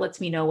because that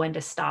lets me know when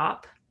to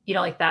stop,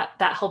 like that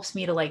helps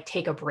me to like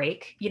take a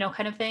break,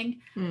 kind of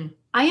thing.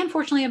 I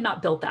unfortunately am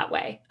not built that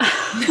way.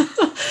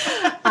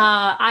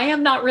 I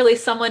am not really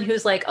someone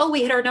who's like, oh,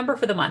 we hit our number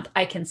for the month,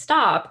 I can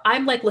stop.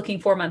 I'm like looking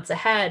 4 months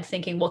ahead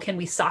thinking, well, can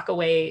we sock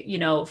away,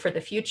 for the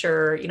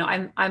future?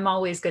 I'm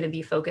always going to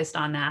be focused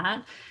on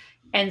that.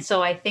 And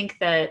so I think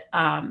that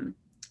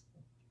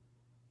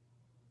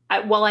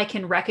while I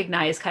can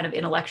recognize kind of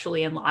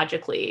intellectually and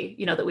logically,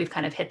 that we've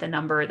kind of hit the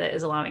number that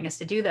is allowing us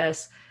to do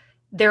this,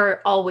 there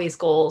are always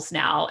goals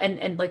now.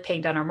 And like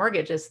paying down our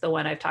mortgage is the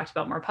one I've talked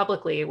about more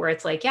publicly, where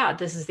it's like, yeah,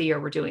 this is the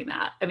year we're doing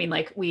that.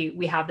 Like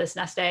we have this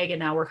nest egg and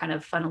now we're kind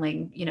of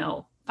funneling,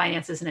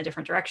 finances in a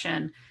different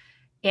direction.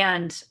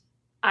 And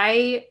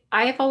I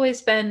have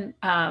always been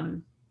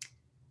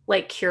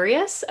like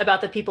curious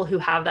about the people who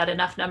have that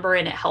enough number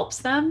and it helps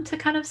them to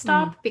kind of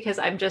stop, because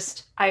I'm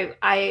just,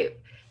 I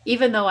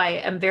even though I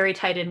am very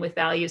tied in with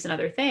values and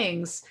other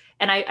things,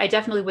 and I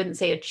definitely wouldn't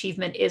say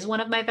achievement is one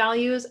of my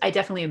values, I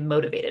definitely am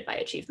motivated by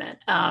achievement.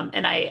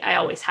 And I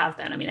always have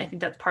been. I think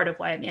that's part of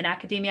why I'm in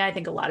academia. I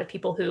think a lot of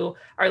people who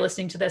are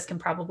listening to this can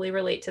probably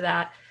relate to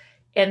that.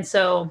 And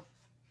so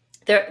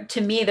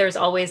to me, there's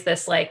always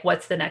this, like,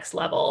 what's the next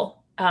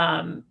level?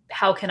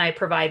 How can I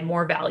provide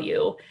more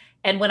value?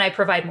 And when I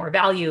provide more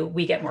value,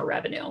 we get more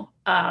revenue.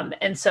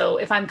 And so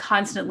if I'm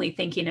constantly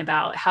thinking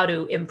about how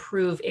to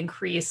improve,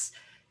 increase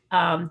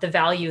the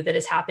value that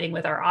is happening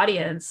with our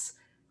audience,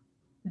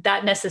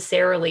 that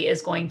necessarily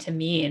is going to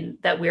mean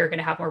that we're going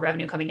to have more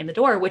revenue coming in the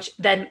door, which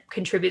then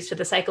contributes to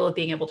the cycle of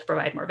being able to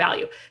provide more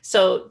value.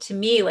 So to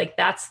me, like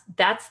that's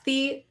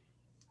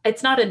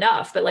it's not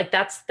enough, but like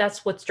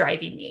that's what's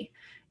driving me,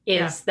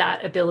 is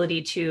that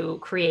ability to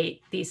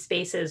create these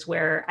spaces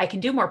where I can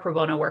do more pro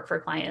bono work for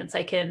clients.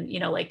 I can,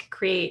 like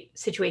create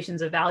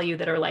situations of value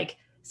that are like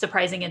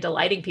surprising and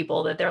delighting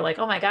people, that they're like,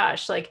 oh my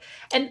gosh, like,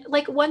 and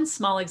like one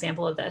small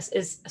example of this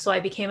is, so I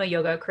became a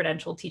yoga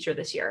credentialed teacher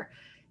this year.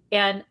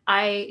 And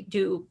I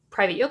do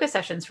private yoga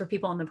sessions for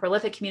people in the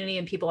Prolific community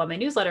and people on my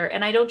newsletter,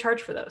 and I don't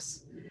charge for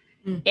those.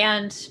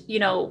 And,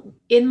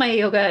 in my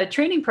yoga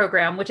training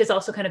program, which is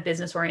also kind of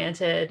business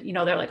oriented,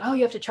 they're like, oh,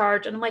 you have to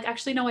charge. And I'm like,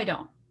 actually, no, I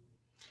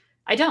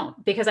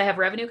don't. Because I have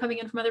revenue coming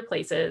in from other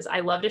places.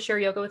 I love to share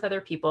yoga with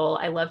other people.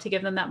 I love to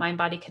give them that mind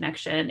body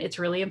connection. It's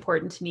really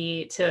important to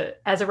me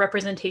as a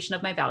representation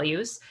of my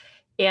values.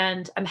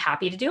 And I'm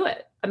happy to do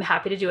it. I'm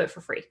happy to do it for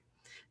free,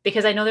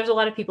 because I know there's a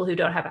lot of people who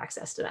don't have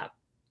access to that.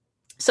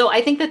 So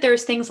I think that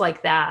there's things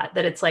like that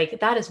it's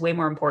like, that is way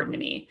more important to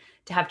me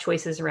to have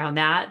choices around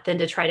that than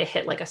to try to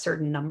hit like a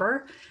certain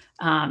number.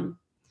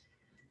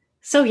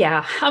 So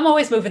yeah, I'm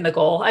always moving the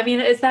goal. I mean,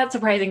 is that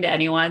surprising to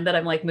anyone that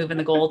I'm like moving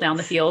the goal down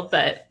the field?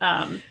 But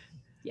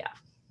yeah.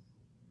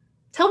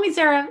 Tell me,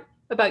 Sarah,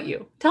 about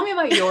you. Tell me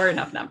about your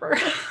enough number.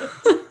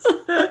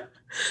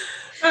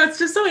 It's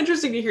just so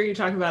interesting to hear you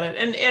talk about it.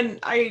 And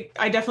I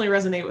definitely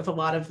resonate with a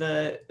lot of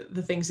the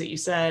things that you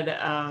said.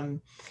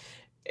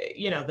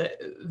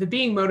 The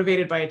being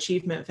motivated by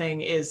achievement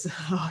thing is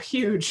a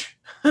huge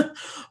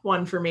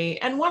one for me,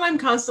 and one I'm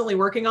constantly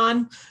working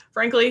on,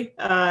 frankly.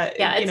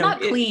 It's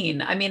not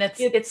clean. I mean, it's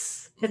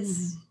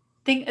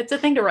a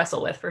thing to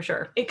wrestle with, for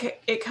sure.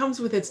 It comes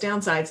with its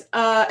downsides.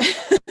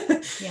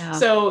 Yeah.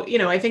 So,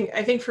 I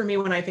think for me,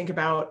 when I think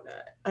about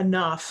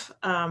enough,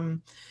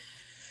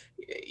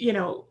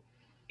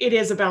 it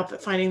is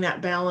about finding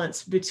that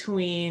balance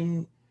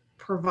between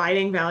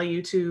providing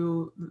value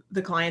to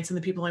the clients and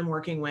the people I'm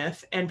working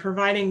with, and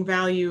providing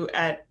value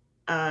at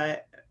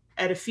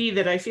a fee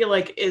that I feel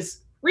like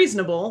is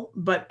reasonable,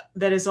 but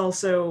that is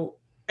also,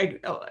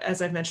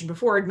 as I've mentioned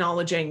before,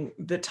 acknowledging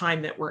the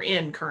time that we're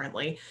in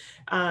currently.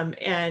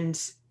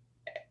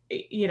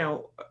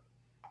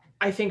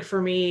 I think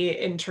for me,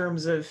 in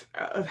terms of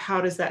how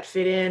does that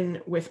fit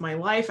in with my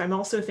life, I'm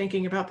also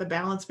thinking about the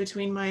balance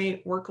between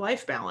my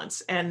work-life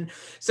balance. And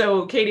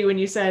so, Katie, when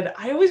you said,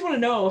 I always want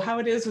to know how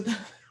it is with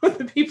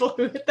the people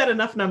who hit that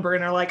enough number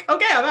and are like,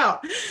 okay, I'm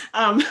out.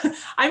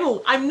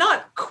 I'm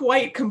not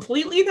quite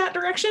completely that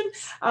direction,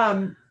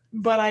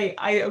 but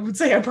I would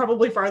say I'm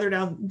probably farther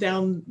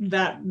down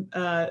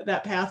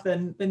that path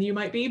than you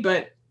might be.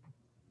 But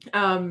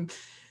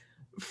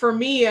for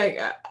me,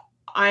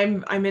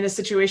 I'm in a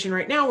situation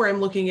right now where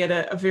I'm looking at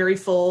a very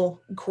full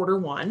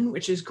Q1,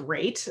 which is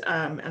great.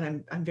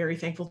 And I'm very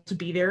thankful to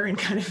be there in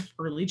kind of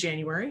early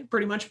January,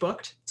 pretty much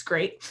booked. It's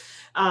great.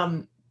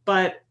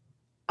 But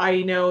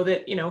I know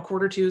that,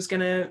 Q2 is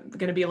going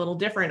to be a little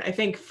different. I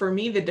think for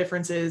me, the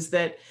difference is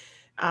that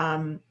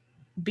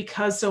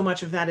because so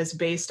much of that is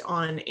based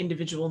on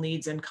individual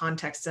needs and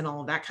contexts and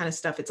all of that kind of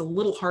stuff, it's a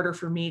little harder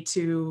for me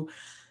to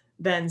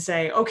then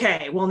say,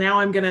 okay, well,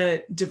 now I'm going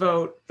to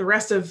devote the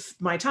rest of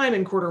my time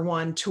in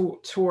Q1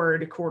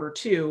 toward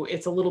Q2.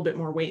 It's a little bit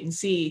more wait and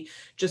see,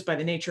 just by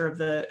the nature of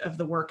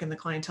the work and the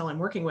clientele I'm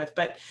working with.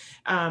 But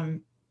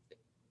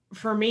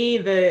for me,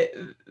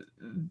 the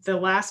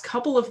last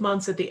couple of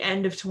months at the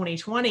end of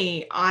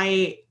 2020,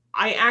 I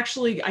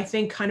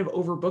think kind of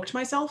overbooked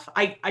myself.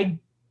 I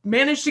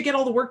managed to get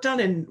all the work done,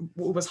 and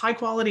it was high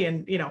quality,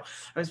 and I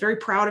was very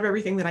proud of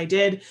everything that I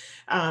did,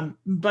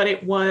 but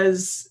it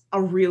was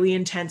a really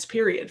intense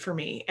period for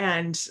me.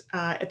 And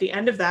at the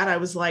end of that, I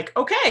was like,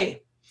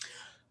 okay,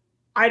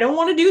 I don't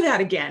want to do that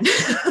again.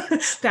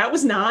 That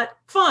was not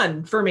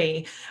fun for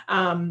me,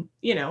 and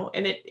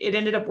it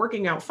ended up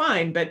working out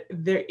fine, but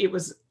it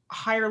was a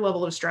higher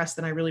level of stress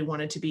than I really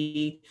wanted to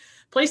be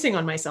placing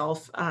on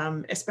myself,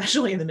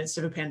 especially in the midst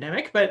of a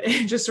pandemic, but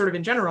just sort of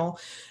in general.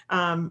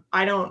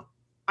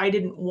 I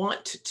didn't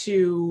want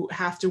to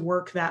have to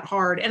work that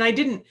hard, and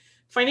I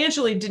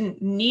financially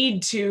didn't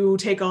need to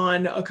take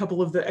on a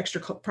couple of the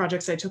extra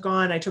projects I took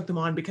on. I took them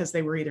on because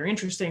they were either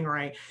interesting, or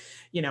I,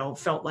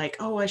 felt like,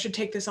 oh, I should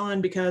take this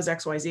on because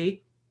XYZ.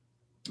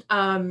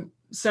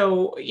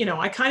 So,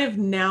 I kind of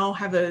now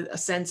have a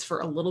sense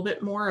for a little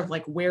bit more of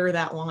like where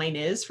that line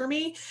is for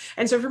me.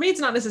 And so for me, it's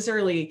not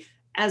necessarily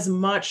as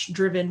much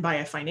driven by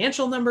a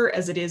financial number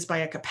as it is by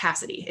a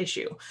capacity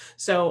issue.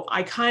 So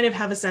I kind of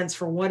have a sense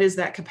for what is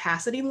that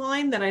capacity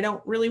line that I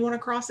don't really want to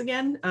cross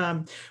again,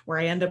 where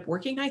I end up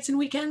working nights and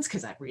weekends,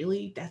 because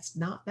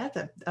that's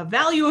a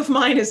value of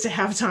mine, is to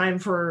have time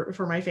for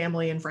my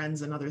family and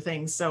friends and other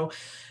things. So,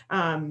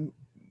 I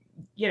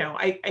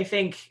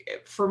think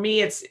for me,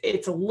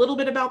 it's a little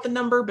bit about the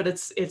number, but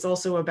it's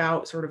also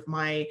about sort of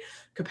my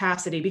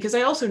capacity, because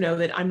I also know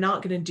that I'm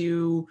not going to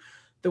do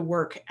the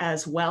work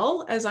as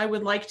well as I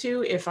would like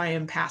to if I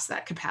am past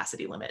that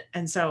capacity limit.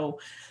 And so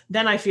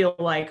then I feel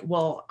like,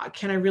 well,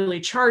 can I really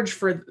charge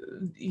for,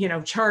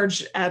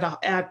 charge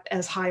at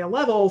as high a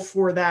level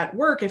for that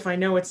work if I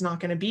know it's not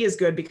going to be as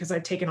good because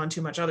I've taken on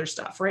too much other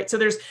stuff, right? So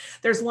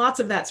there's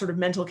lots of that sort of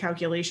mental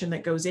calculation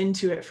that goes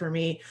into it for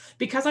me,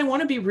 because I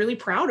want to be really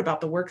proud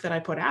about the work that I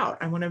put out.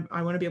 I want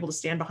to be able to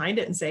stand behind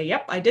it and say,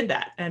 yep, I did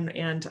that,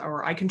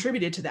 or I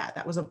contributed to that.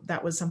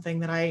 That was something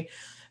that I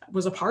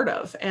was a part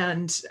of.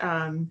 And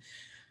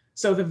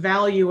so the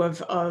value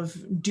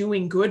of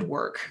doing good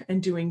work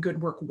and doing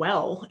good work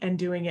well and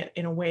doing it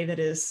in a way that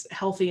is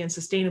healthy and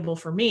sustainable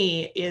for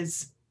me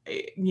is,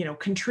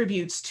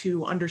 contributes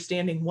to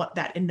understanding what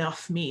that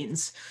enough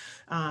means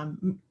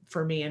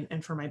for me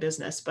and for my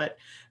business. But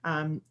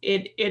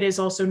it is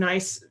also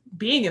nice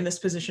being in this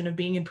position of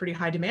being in pretty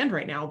high demand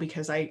right now,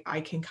 because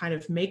I can kind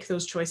of make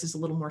those choices a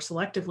little more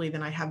selectively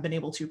than I have been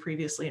able to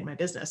previously in my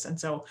business. And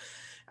so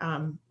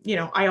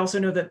I also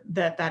know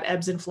that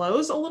ebbs and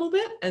flows a little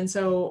bit. And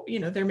so,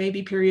 there may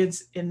be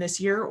periods in this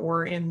year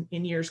or in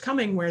years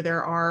coming where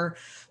there are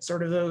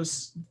sort of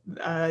those,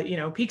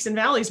 peaks and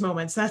valleys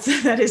moments.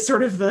 That is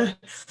sort of the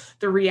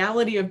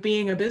reality of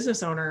being a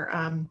business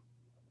owner.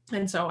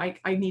 And so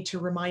I need to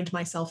remind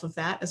myself of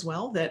that as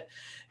well, that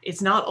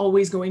it's not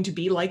always going to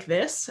be like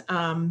this.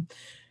 And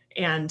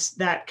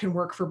that can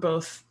work for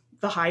both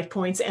the high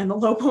points and the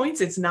low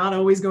points. It's not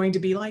always going to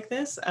be like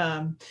this.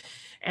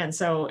 And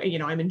so,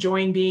 I'm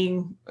enjoying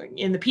being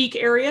in the peak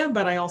area,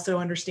 but I also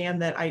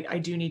understand that I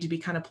do need to be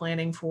kind of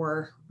planning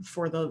for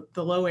the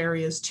low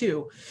areas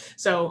too.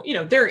 So,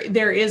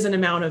 there is an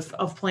amount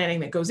of planning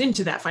that goes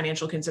into that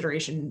financial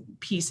consideration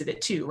piece of it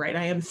too, right?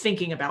 I am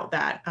thinking about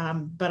that,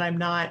 but I'm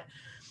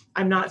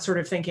not sort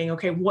of thinking,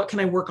 okay, what can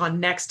I work on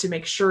next to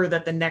make sure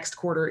that the next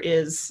quarter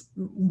is,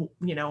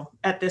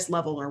 at this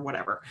level or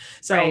whatever.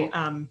 So,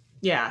 right.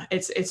 Yeah,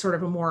 it's sort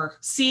of a more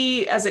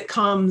see as it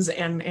comes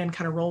and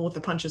kind of roll with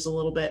the punches a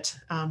little bit,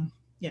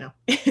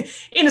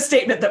 in a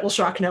statement that will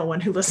shock no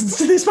one who listens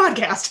to this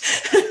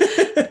podcast.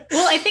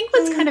 Well, I think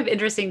what's kind of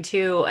interesting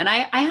too, and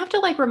I have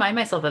to remind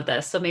myself of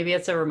this. So maybe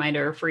it's a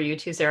reminder for you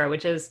too, Sarah,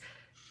 which is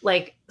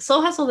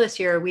Slow Hustle this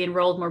year, we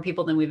enrolled more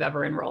people than we've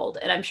ever enrolled.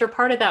 And I'm sure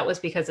part of that was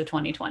because of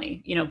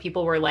 2020.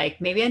 People were like,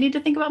 maybe I need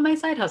to think about my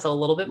side hustle a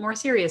little bit more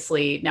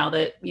seriously now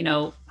that,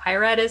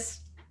 higher ed is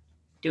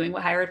doing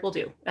what higher ed will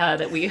do,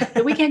 that we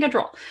can't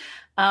control.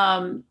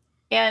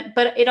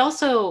 But it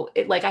also,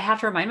 I have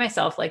to remind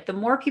myself, the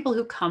more people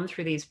who come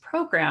through these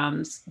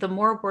programs, the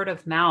more word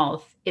of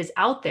mouth is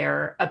out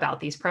there about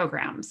these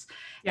programs.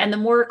 Yeah. And the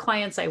more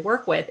clients I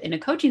work with in a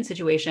coaching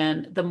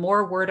situation, the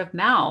more word of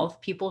mouth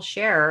people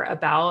share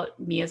about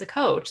me as a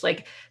coach.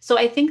 So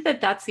I think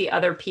that that's the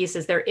other piece,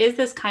 is there is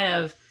this kind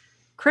of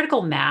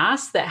critical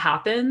mass that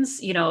happens,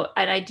 and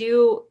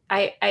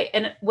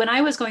and when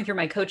I was going through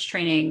my coach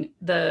training,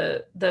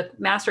 the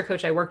master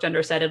coach I worked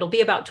under said, it'll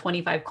be about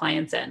 25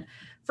 clients in.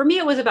 For me,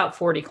 it was about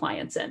 40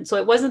 clients in. So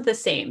it wasn't the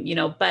same,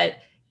 but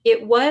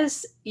it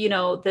was,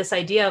 this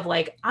idea of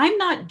I'm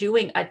not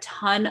doing a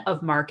ton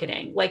of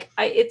marketing.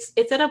 It's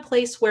at a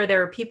place where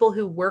there are people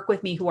who work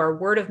with me who are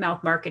word of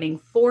mouth marketing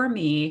for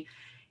me.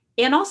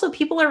 And also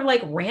people are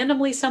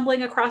randomly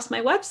stumbling across my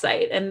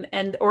website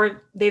and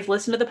or they've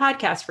listened to the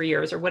podcast for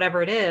years or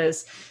whatever it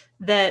is,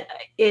 that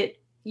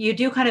you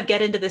do kind of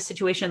get into this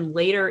situation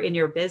later in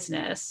your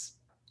business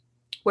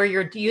where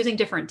you're using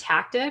different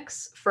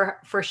tactics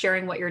for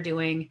sharing what you're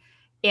doing.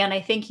 And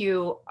I think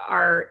you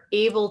are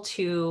able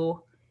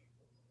to,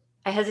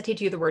 I hesitate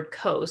to use the word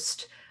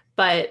coast,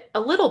 but a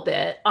little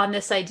bit on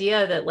this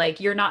idea that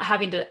you're not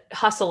having to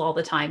hustle all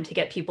the time to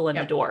get people in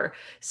the door.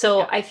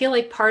 So I feel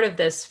like part of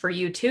this for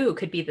you too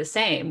could be the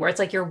same, where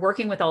it's you're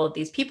working with all of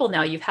these people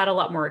now, you've had a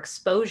lot more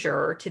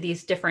exposure to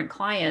these different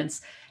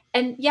clients.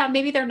 And yeah,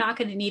 maybe they're not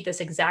going to need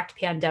this exact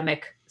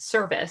pandemic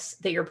service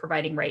that you're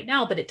providing right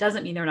now, but it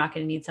doesn't mean they're not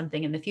going to need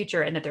something in the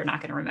future and that they're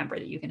not going to remember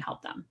that you can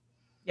help them.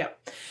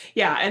 Yep.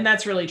 Yeah. And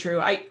that's really true.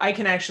 I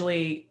can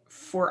actually,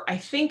 for I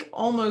think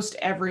almost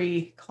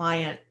every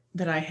client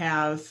that I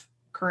have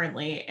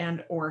currently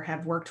and or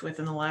have worked with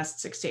in the last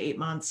 6 to 8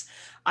 months,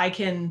 I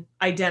can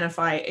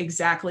identify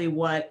exactly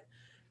what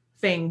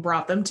thing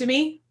brought them to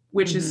me,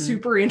 which is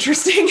super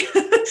interesting.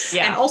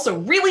 Yeah. And also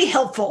really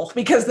helpful,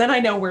 because then I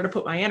know where to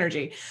put my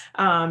energy.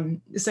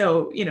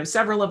 So,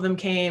 several of them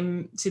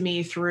came to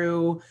me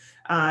through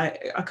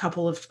a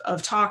couple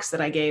of talks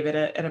that I gave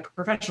at a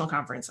professional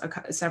conference.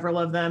 Several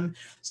of them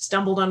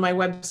stumbled on my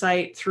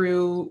website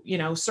through,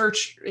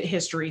 search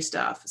history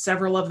stuff.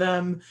 Several of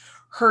them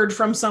heard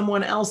from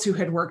someone else who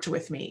had worked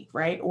with me,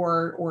 right?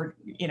 Or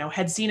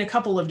had seen a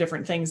couple of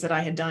different things that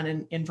I had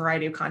done in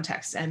variety of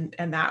contexts. And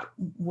that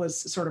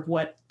was sort of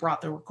what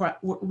brought the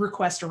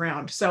request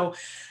around. So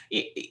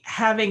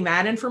having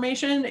that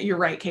information, you're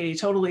right, Katie,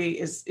 totally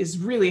is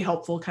really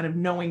helpful, kind of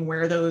knowing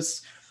where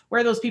those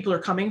people are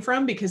coming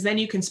from, because then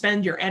you can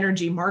spend your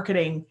energy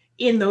marketing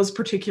in those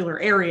particular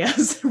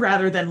areas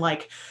rather than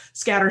like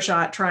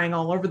scattershot trying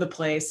all over the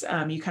place.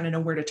 You kind of know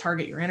where to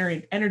target your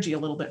energy a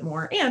little bit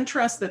more, and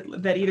trust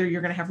that either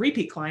you're going to have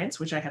repeat clients,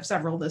 which I have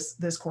several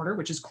this quarter,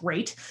 which is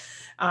great.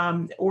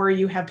 Or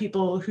you have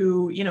people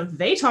who,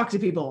 they talk to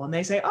people and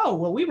they say, oh,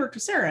 well, we worked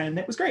with Sarah and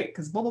it was great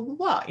because blah, blah, blah,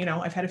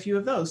 blah. I've had a few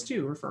of those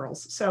too,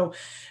 referrals. So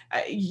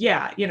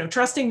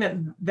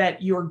trusting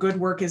that your good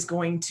work is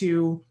going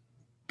to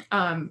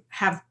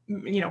have,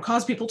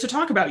 cause people to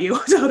talk about you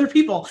to other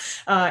people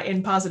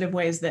in positive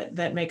ways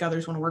that make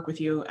others want to work with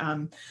you.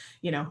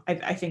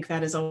 I think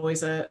that is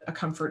always a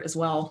comfort as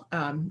well,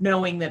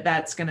 knowing that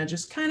that's going to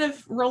just kind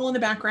of roll in the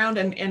background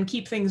and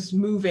keep things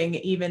moving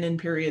even in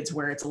periods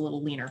where it's a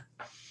little leaner.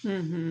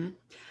 Mm-hmm.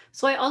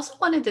 So I also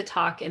wanted to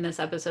talk in this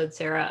episode,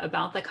 Sarah,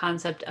 about the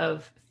concept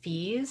of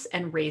fees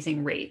and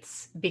raising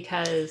rates,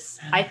 because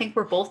I think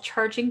we're both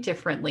charging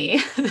differently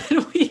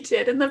than we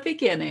did in the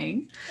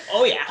beginning.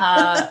 Oh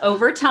yeah.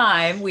 Over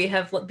time, we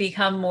have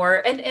become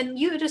more, and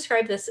you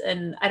described this,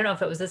 and I don't know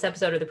if it was this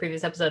episode or the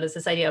previous episode, is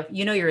this idea of,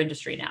 your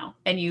industry now,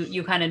 and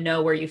you kind of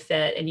know where you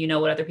fit and you know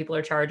what other people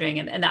are charging.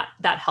 And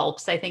that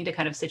helps, I think, to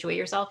kind of situate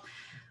yourself.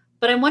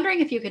 But I'm wondering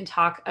if you can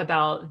talk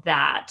about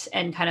that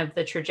and kind of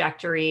the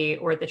trajectory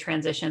or the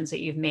transitions that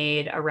you've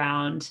made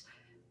around,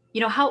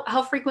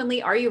 how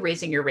frequently are you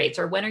raising your rates,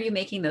 or when are you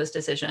making those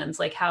decisions?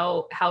 Like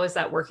how is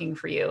that working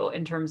for you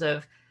in terms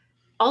of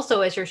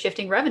also as you're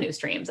shifting revenue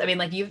streams? I mean,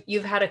 like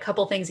you've had a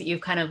couple things that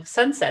you've kind of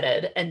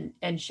sunsetted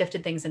and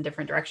shifted things in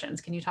different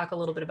directions. Can you talk a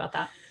little bit about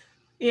that?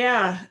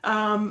 Yeah.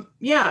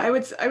 I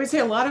would say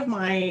a lot of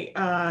my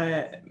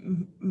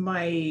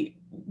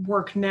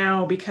work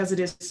now, because it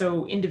is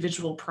so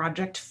individual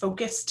project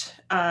focused,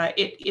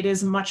 it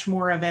is much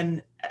more of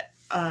an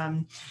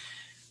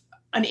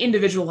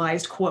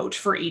individualized quote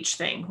for each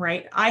thing,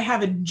 right? I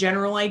have a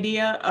general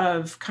idea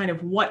of kind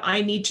of what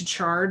I need to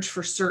charge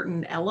for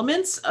certain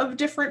elements of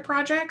different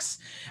projects.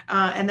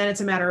 And then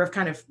it's a matter of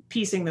kind of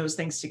piecing those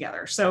things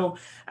together. So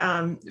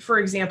for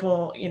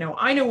example,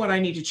 I know what I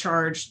need to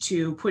charge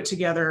to put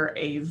together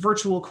a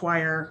virtual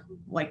choir,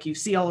 like you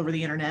see all over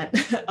the internet,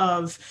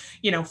 of,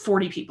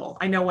 40 people.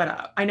 I know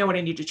what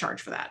I need to charge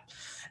for that.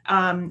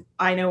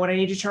 I know what I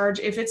need to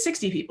charge if it's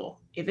 60 people,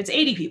 if it's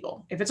 80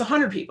 people, if it's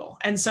 100 people.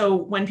 And so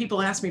when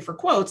people ask me for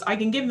quotes, I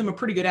can give them a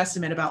pretty good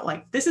estimate about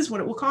like, this is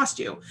what it will cost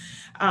you.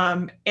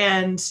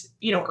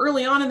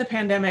 Early on in the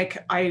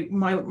pandemic,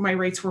 my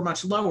rates were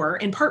much lower,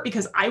 in part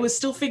because I was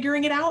still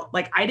figuring it out.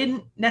 Like I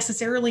didn't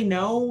necessarily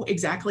know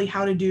exactly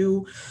how to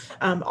do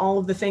all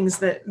of the things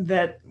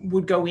that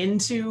would go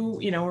into,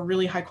 a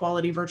really high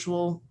quality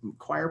virtual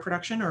choir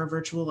production or a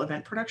virtual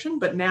event production.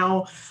 But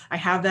now I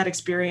have that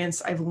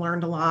experience. I've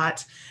learned a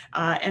lot.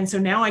 And so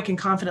now I can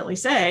confidently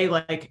say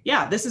like,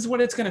 yeah, this is what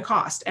it's going to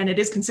cost. And it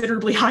is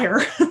considerably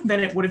higher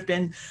than it would have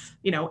been,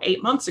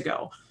 8 months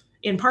ago,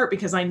 in part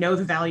because I know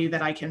the value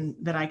that I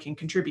can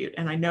contribute.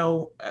 And I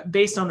know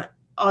based on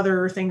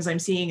other things I'm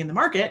seeing in the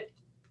market,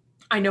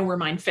 I know where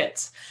mine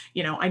fits.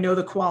 I know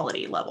the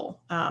quality level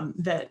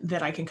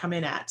that I can come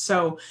in at.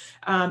 So,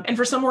 and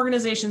for some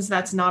organizations,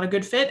 that's not a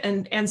good fit.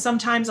 And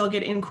sometimes I'll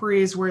get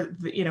inquiries where,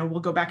 we'll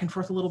go back and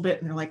forth a little bit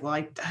and they're like, well,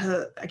 I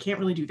can't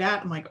really do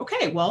that. I'm like,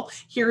 okay, well,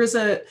 here is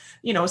a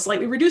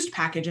slightly reduced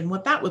package and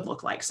what that would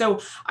look like.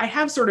 So I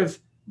have sort of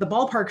the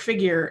ballpark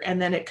figure,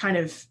 and then it kind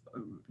of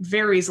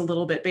varies a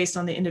little bit based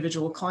on the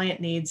individual client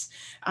needs.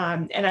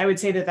 And I would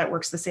say that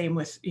works the same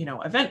with,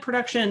 event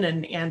production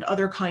and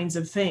other kinds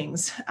of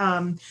things.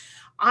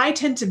 I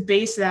tend to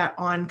base that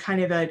on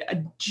kind of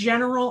a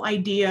general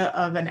idea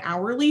of an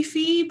hourly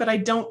fee, but I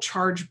don't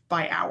charge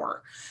by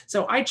hour.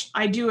 So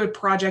I do a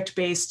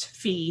project-based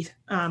fee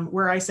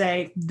where I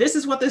say, this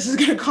is what this is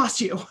going to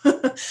cost you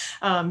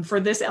for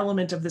this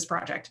element of this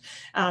project.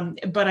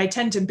 But I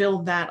tend to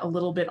build that a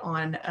little bit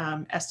on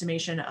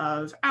estimation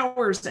of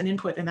hours and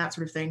input and that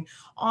sort of thing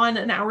on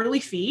an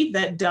hourly fee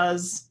that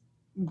does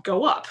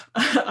go up.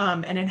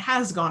 And it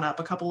has gone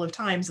up a couple of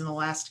times in the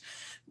last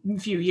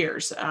few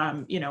years,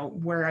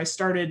 where I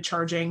started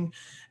charging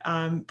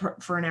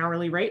for an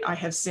hourly rate, I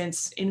have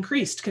since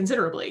increased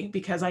considerably,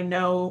 because I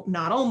know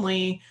not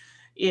only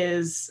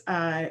is,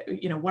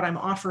 what I'm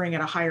offering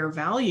at a higher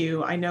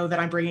value, I know that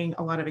I'm bringing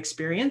a lot of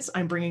experience,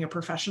 I'm bringing a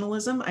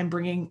professionalism, I'm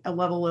bringing a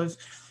level of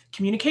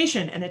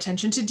communication and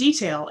attention to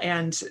detail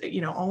and,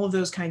 all of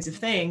those kinds of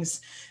things.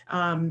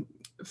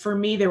 For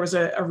me, there was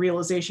a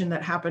realization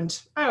that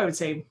happened, I would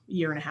say a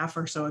year and a half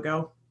or so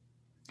ago,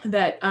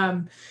 that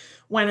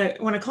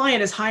when a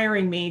client is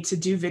hiring me to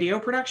do video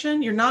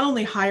production, you're not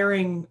only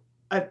hiring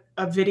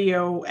a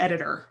video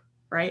editor,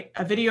 right?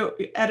 A video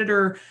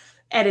editor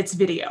edits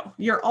video.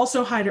 You're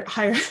also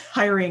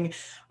hiring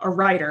a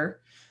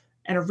writer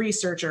and a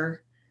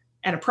researcher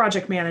and a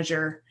project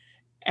manager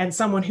and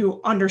someone who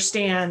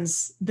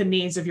understands the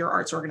needs of your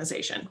arts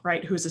organization,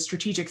 right? Who's a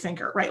strategic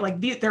thinker, right? Like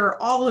there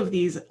are all of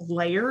these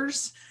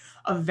layers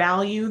of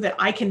value that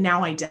I can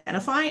now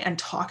identify and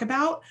talk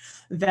about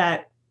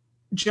that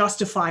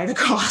justify the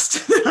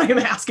cost that I am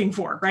asking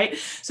for, right?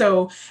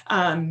 So,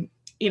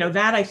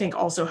 that I think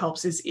also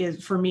helps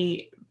is for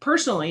me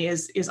personally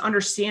is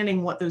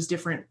understanding what those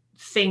different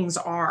things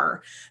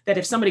are, that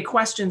if somebody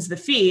questions the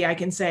fee, I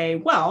can say,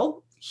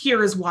 well,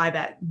 here is why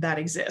that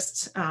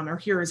exists, or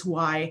here is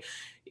why,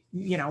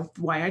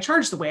 why I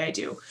charge the way I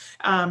do.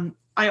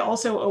 I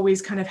also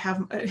always kind of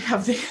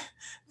have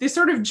this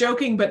sort of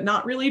joking, but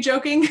not really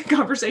joking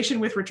conversation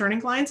with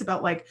returning clients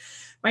about like,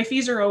 my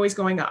fees are always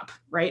going up,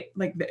 right?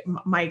 Like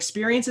my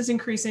experience is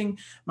increasing,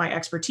 my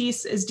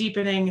expertise is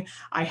deepening.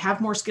 I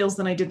have more skills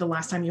than I did the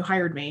last time you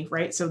hired me,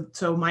 right?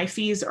 So my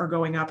fees are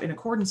going up in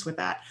accordance with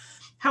that.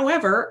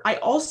 However, I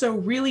also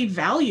really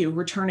value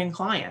returning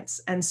clients.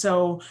 And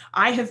so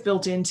I have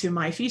built into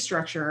my fee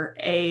structure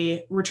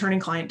a returning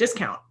client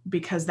discount,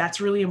 because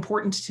that's really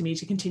important to me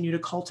to continue to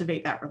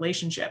cultivate that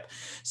relationship.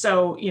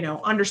 So,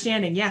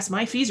 understanding, yes,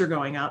 my fees are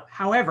going up.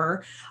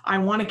 However, I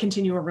want to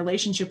continue a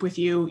relationship with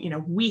you.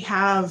 We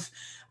have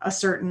a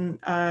certain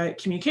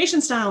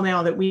communication style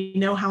now that we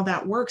know how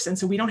that works. And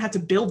so we don't have to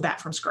build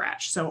that from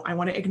scratch. So I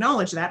want to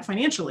acknowledge that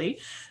financially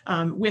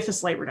with a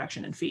slight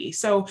reduction in fee.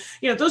 So,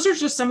 those are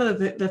just some of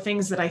the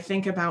things that I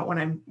think about when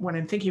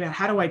I'm thinking about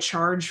how do I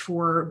charge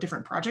for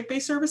different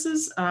project-based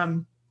services,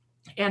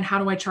 and how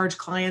do I charge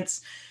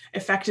clients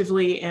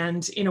effectively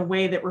and in a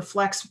way that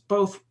reflects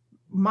both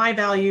my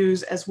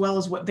values as well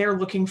as what they're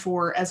looking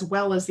for, as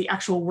well as the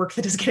actual work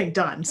that is getting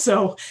done.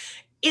 So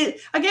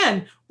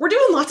again, we're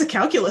doing lots of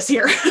calculus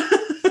here.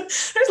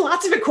 There's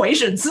lots of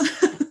equations,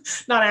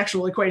 not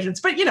actual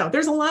equations, but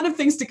there's a lot of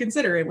things to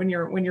consider when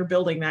you're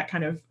building that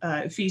kind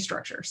of fee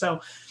structure.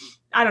 So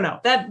I don't know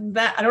that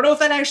I don't know if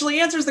that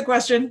actually answers the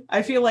question.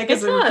 I feel like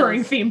it's a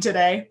recurring theme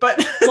today,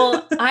 but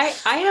well, I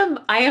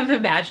am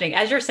imagining,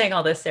 as you're saying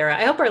all this, Sarah,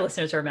 I hope our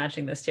listeners are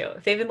imagining this too.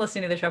 If they've been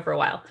listening to the show for a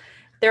while,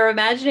 they're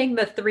imagining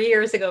the 3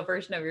 years ago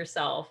version of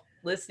yourself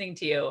listening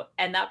to you,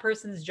 and that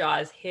person's jaw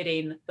is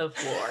hitting the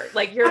floor.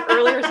 Like your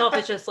earlier self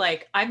is just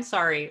like, I'm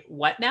sorry,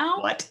 what now?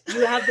 What?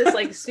 You have this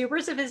like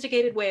super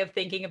sophisticated way of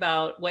thinking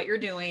about what you're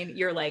doing.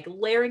 You're like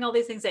layering all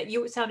these things that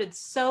you sounded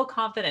so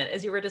confident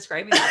as you were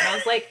describing that. And I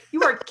was like,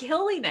 you are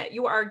killing it.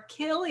 You are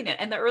killing it.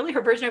 And the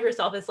earlier version of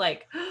yourself is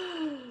like,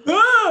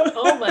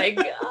 oh my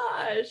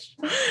gosh.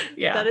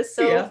 Yeah. That is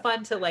so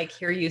fun to like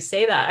hear you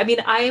say that. I mean,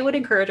 I would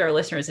encourage our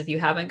listeners, if you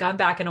haven't gone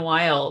back in a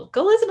while,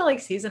 go listen to like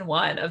season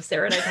 1 of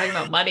Sarah and I talking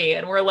about money.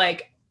 And we're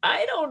like,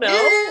 I don't know,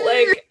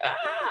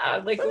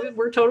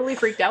 we're totally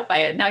freaked out by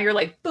it. Now you're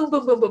like, boom,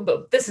 boom, boom, boom,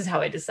 boom. This is how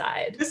I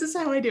decide. This is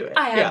how I do it.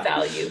 I have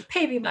value.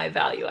 Pay me my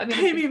value. I mean,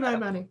 pay me my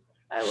money.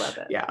 I love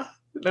it. Yeah.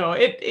 No,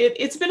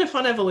 it's been a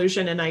fun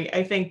evolution. And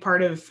I think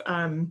part of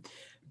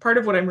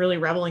what I'm really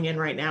reveling in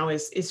right now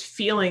is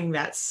feeling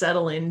that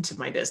settle into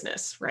my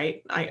business,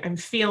 right? I'm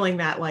feeling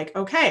that like,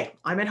 okay,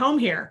 I'm at home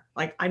here.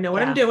 Like I know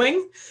what I'm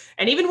doing.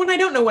 And even when I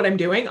don't know what I'm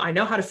doing, I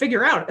know how to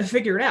figure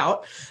it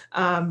out.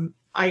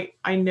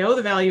 I know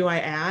the value I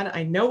add.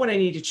 I know what I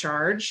need to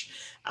charge.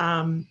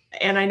 And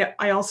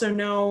I also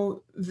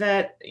know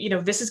that,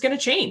 this is going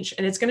to change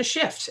and it's going to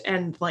shift.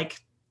 And like,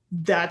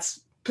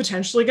 that's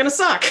potentially going to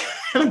suck.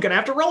 I'm going to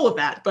have to roll with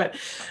that, but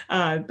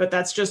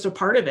that's just a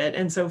part of it.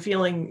 And so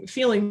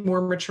feeling more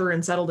mature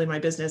and settled in my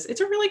business,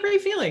 it's a really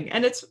great feeling.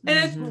 And it's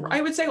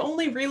I would say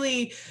only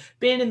really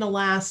been in the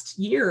last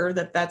year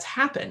that's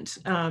happened.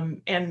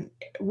 And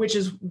which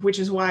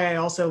is why I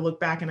also look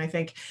back and I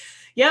think,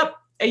 yep,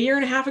 a year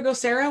and a half ago,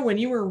 Sarah, when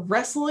you were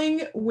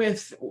wrestling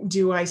with,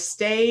 do I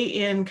stay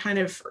in kind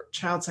of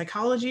child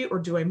psychology or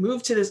do I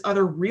move to this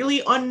other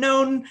really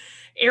unknown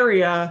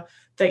area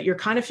that you're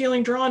kind of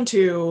feeling drawn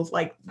to?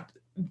 Like,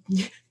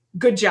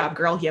 good job,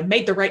 girl. You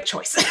made the right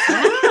choice.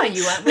 Yeah,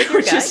 you went with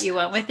your gut. You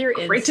went with your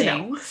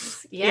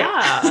instincts.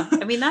 Yeah.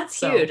 I mean, that's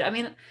huge. I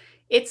mean,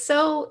 it's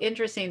so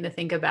interesting to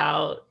think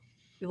about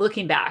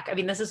looking back. I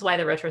mean, this is why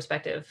the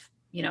retrospective,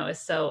 is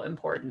so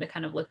important to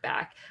kind of look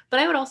back. But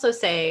I would also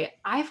say,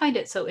 I find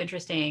it so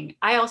interesting.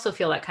 I also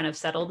feel that kind of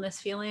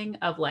settledness feeling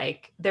of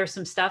like, there's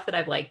some stuff that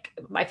I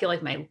feel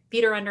like my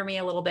feet are under me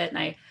a little bit.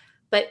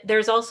 But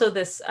there's also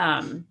this,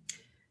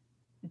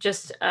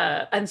 just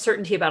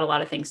uncertainty about a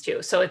lot of things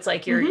too. So it's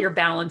like you're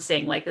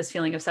balancing like this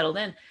feeling of settled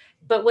in.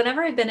 But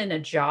whenever I've been in a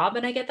job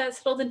and I get that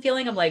settled in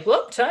feeling, I'm like,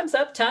 whoop, time's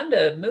up, time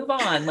to move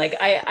on. Like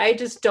I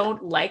just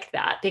don't like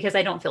that because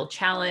I don't feel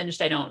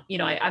challenged. I don't,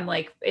 I'm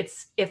like,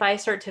 if I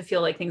start to feel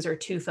like things are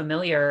too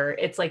familiar,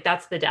 it's like,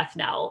 that's the death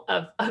knell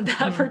of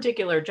that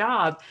particular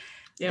job.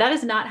 Yeah. That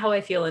is not how I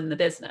feel in the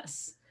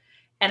business.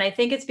 And I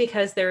think it's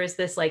because there is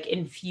this like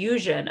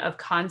infusion of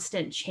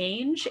constant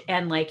change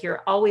and like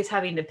you're always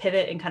having to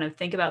pivot and kind of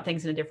think about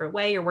things in a different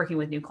way. You're working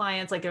with new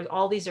clients. Like there's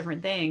all these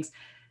different things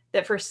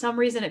that for some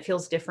reason it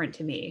feels different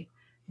to me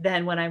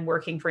than when I'm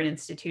working for an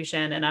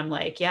institution and I'm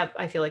like, yep,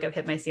 I feel like I've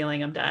hit my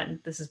ceiling. I'm done.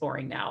 This is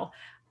boring now.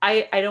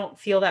 I don't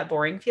feel that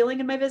boring feeling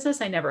in my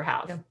business. I never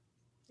have.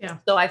 Yeah.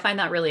 So I find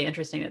that really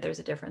interesting that there's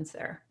a difference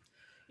there.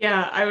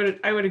 Yeah,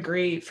 I would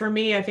agree. For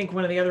me, I think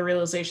one of the other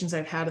realizations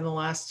I've had in the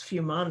last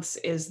few months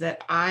is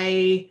that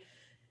I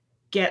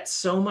get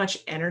so much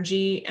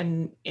energy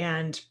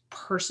and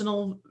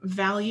personal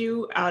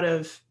value out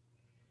of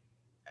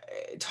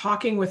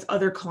talking with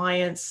other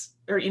clients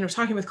or,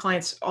 talking with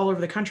clients all over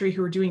the country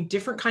who are doing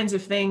different kinds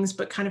of things,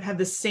 but kind of have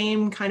the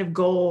same kind of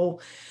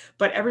goal,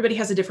 but everybody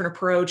has a different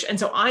approach. And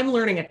so I'm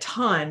learning a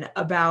ton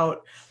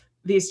about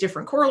these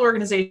different choral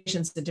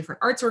organizations, the different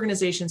arts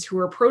organizations who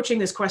are approaching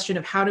this question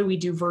of how do we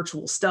do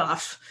virtual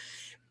stuff,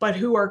 but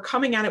who are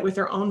coming at it with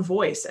their own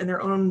voice and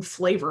their own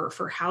flavor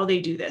for how they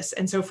do this.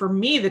 And so for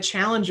me, the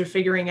challenge of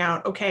figuring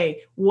out,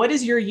 okay, what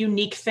is your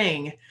unique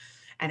thing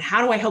and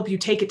how do I help you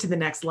take it to the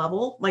next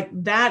level? Like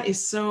that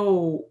is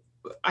so,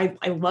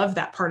 I love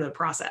that part of the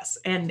process,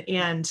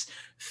 and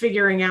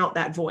figuring out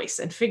that voice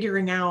and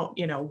figuring out,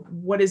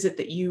 what is it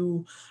that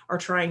you are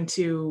trying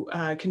to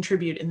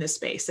contribute in this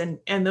space, and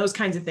those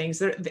kinds of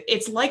things.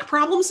 It's like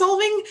problem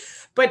solving,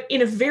 but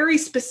in a very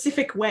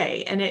specific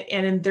way.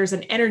 And there's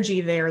an energy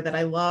there that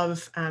I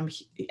love.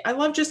 I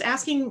love just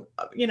asking,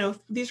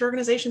 these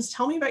organizations,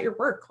 tell me about your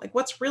work. Like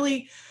what's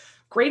really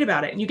great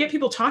about it. And you get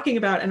people talking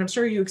about, and I'm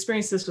sure you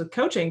experience this with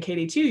coaching,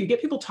 Katie, too. You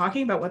get people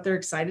talking about what they're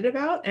excited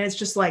about. And it's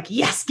just like,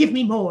 yes, give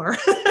me more.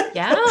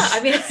 Yeah. I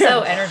mean, it's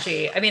so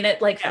energy. I mean, it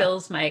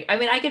fills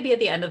I could be at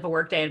the end of a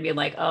work day and be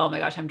like, oh my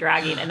gosh, I'm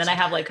dragging. And then I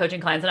have like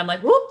coaching clients and I'm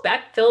like, whoop,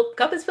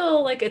 cup is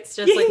full. Like, it's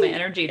just like my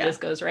energy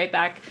just goes right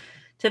back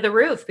to the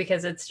roof,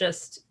 because it's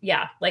just,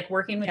 like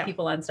working with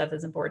people on stuff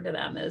that's important to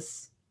them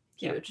is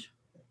huge.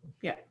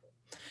 Yeah.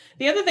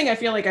 The other thing I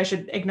feel like I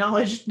should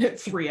acknowledge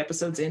 3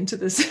 episodes into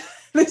this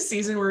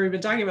season where we've been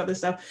talking about this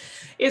stuff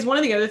is one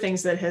of the other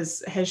things that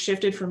has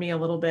shifted for me a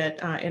little bit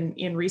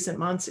in recent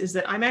months is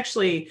that I'm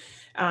actually,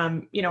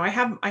 I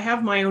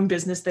have my own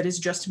business that is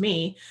just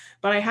me,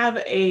 but I have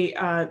a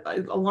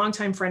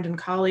longtime friend and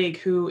colleague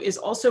who is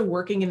also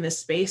working in this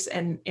space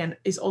and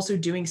is also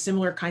doing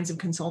similar kinds of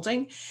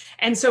consulting.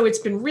 And so it's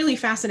been really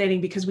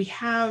fascinating because we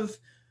have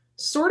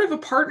sort of a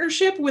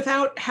partnership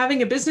without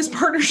having a business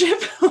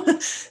partnership.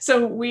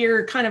 So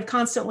we're kind of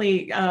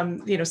constantly,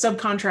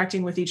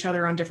 subcontracting with each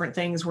other on different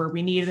things where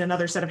we need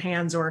another set of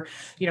hands, or,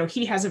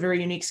 he has a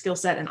very unique skill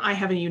set and I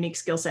have a unique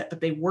skill set, but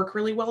they work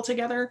really well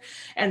together.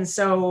 And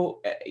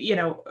so,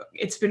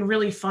 it's been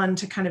really fun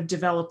to kind of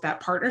develop that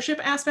partnership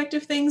aspect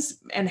of things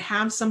and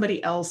have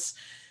somebody else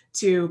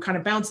to kind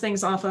of bounce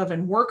things off of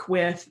and work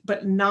with,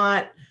 but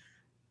not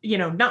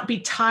be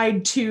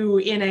tied to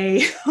in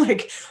a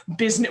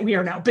we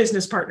are now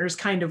business partners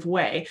kind of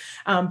way,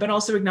 but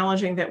also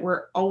acknowledging that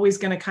we're always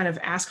going to kind of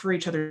ask for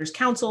each other's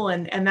counsel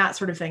and that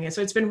sort of thing. And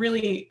so it's been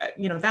really,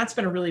 that's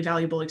been a really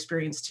valuable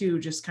experience too,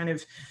 just kind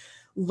of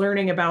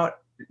learning about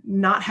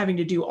not having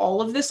to do all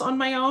of this on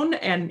my own,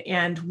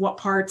 and what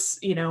parts,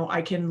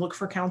 I can look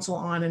for counsel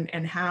on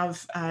and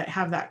have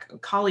that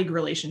colleague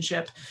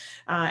relationship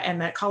and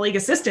that colleague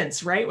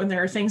assistance, right? When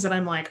there are things that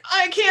I'm like,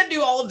 I can't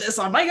do all of this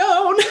on my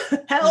own,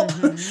 help.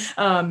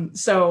 Mm-hmm.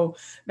 So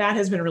that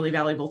has been really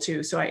valuable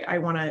too. So I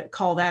want to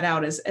call that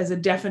out as a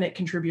definite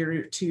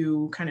contributor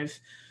to kind of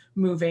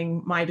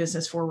moving my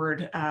business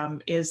forward,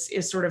 is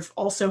sort of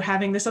also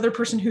having this other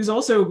person who's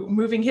also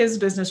moving his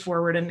business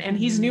forward, and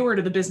he's newer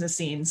to the business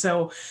scene.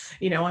 So,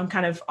 I'm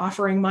kind of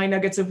offering my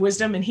nuggets of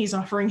wisdom and he's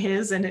offering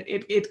his, and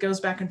it goes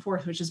back and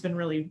forth, which has been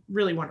really,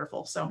 really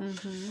wonderful. So,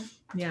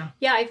 yeah.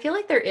 I feel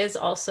like there is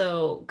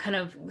also kind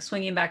of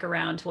swinging back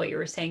around to what you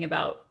were saying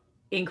about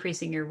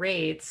increasing your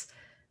rates.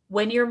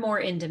 When you're more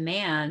in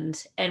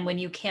demand and when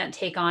you can't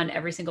take on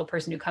every single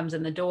person who comes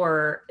in the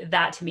door,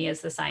 that to me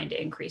is the sign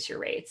to increase your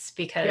rates,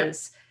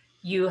 because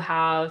you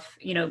have,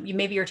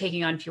 maybe you're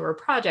taking on fewer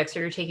projects,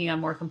 or you're taking on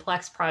more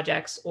complex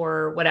projects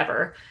or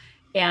whatever.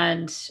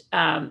 And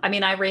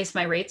I raised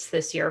my rates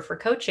this year for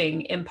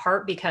coaching in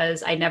part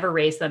because I never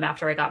raised them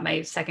after I got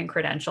my second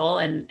credential.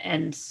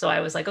 And so I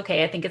was like,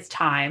 okay, I think it's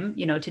time,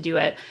 to do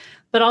it.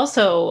 But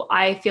also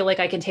I feel like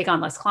I can take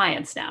on less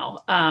clients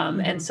now.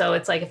 And so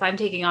it's like, if I'm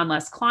taking on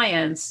less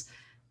clients,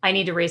 I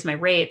need to raise my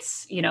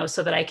rates,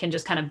 so that I can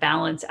just kind of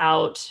balance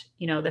out,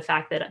 the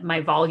fact that my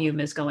volume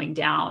is going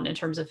down in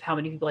terms of how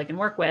many people I can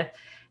work with.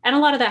 And a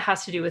lot of that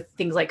has to do with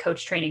things like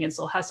coach training and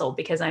Soul Hustle,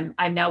 because I'm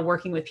now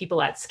working with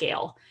people at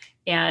scale,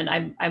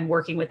 and I'm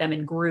working with them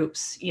in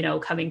groups,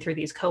 coming through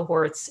these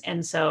cohorts.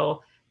 And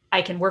so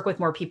I can work with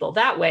more people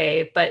that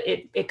way, but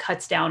it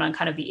cuts down on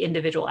kind of the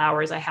individual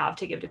hours I have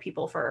to give to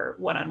people for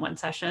one-on-one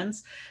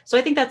sessions. So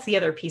I think that's the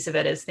other piece of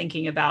it, is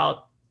thinking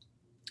about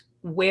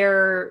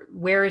where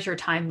is your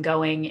time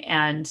going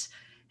and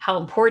how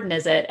important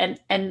is it?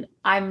 And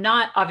I'm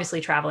not obviously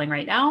traveling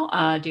right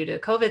now due to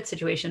COVID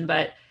situation,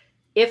 but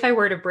if I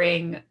were to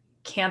bring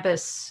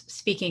campus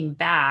speaking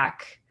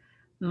back,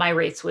 my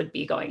rates would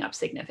be going up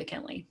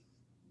significantly.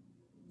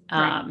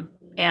 Right.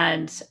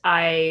 And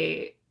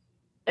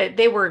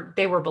they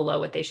were below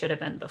what they should have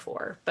been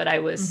before, but I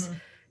was,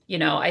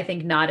 I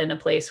think not in a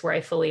place where I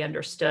fully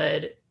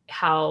understood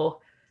how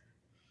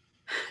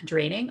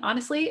draining,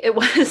 honestly, it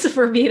was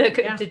for me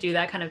to do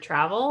that kind of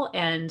travel.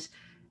 And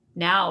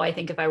now I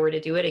think if I were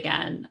to do it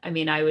again,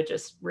 I would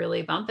just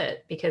really bump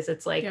it, because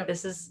it's like,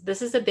 this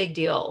is a big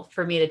deal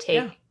for me to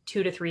take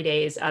 2 to 3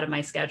 days out of my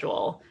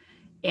schedule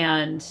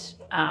and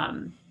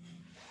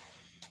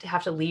to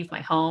have to leave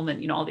my home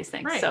and, all these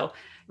things. Right. So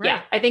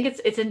Yeah, I think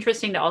it's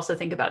interesting to also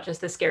think about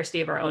just the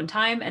scarcity of our own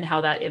time and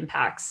how that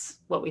impacts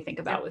what we think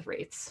about with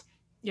rates.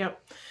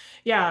 Yep.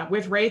 Yeah,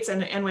 with rates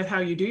and with how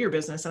you do your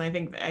business. And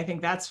I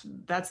think that's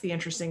the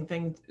interesting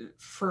thing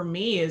for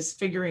me, is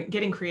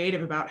getting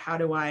creative about how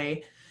do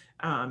I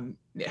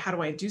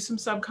do some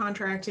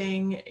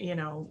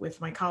subcontracting,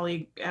 with my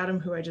colleague, Adam,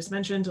 who I just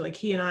mentioned. Like,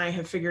 he and I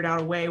have figured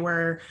out a way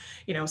where,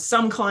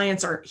 some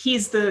clients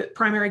he's the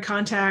primary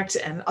contact,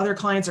 and other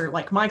clients are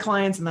like my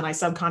clients, and then I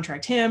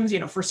subcontract him,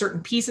 for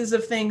certain pieces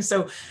of things.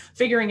 So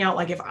figuring out,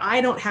 like, if I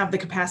don't have the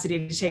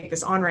capacity to take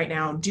this on right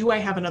now, do I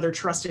have another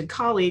trusted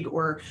colleague,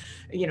 or,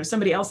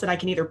 somebody else that I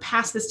can either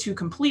pass this to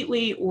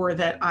completely, or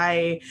that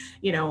I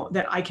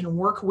can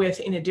work with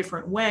in a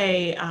different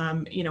way,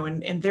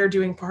 and they're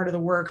doing part of the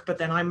work, but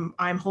then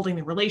I'm holding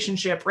the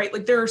relationship, right?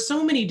 Like, there are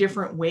so many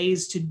different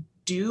ways to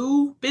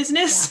do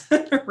business,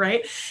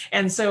 right?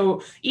 And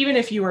so even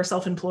if you are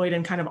self-employed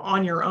and kind of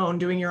on your own,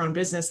 doing your own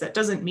business, that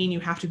doesn't mean you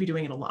have to be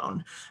doing it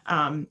alone.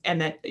 And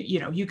that,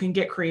 you can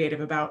get creative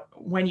about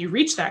when you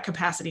reach that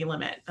capacity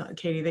limit,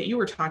 Katie, that you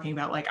were talking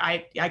about, like,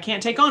 I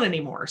can't take on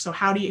anymore. So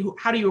how do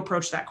you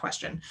approach that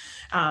question?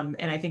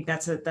 And I think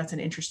that's an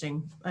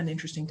interesting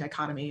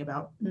dichotomy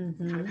about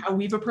kind of how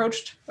we've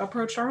approached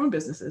our own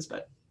businesses.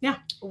 But yeah.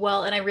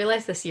 Well, and I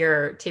realized this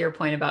year, to your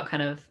point about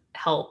kind of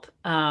help,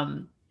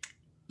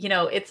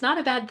 it's not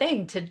a bad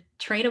thing to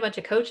train a bunch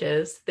of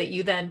coaches that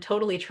you then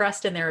totally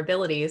trust in their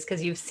abilities,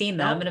 because you've seen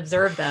them and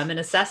observed them and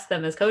assessed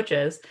them as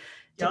coaches,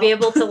 to be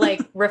able to,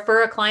 like,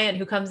 refer a client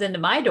who comes into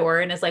my door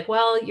and is like,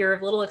 well, you're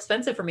a little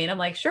expensive for me. And I'm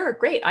like, sure,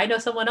 great. I know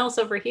someone else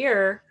over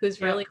here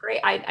who's really great.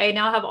 I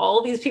now have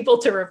all these people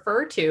to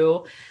refer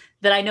to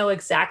that I know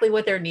exactly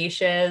what their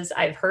niche is.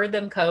 I've heard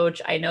them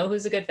coach. I know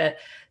who's a good fit.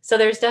 So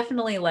there's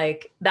definitely,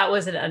 like, that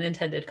was an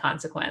unintended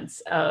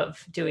consequence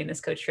of doing this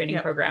coach training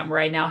program, where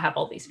I now have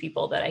all these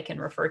people that I can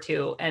refer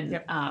to.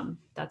 And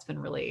that's been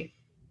really,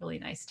 really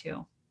nice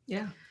too.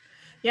 Yeah.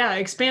 Yeah.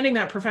 Expanding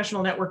that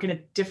professional network in a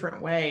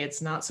different way.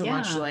 It's not so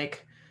much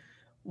like,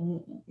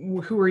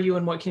 who are you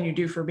and what can you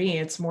do for me?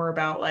 It's more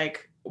about,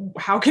 like,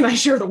 how can I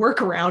share the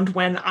work around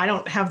when I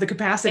don't have the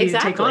capacity to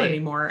take on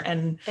anymore?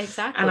 And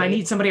I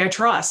need somebody I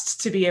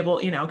trust to be able,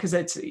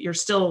 because you're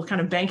still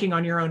kind of banking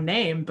on your own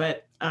name,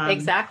 but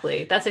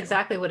exactly. That's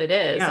exactly what it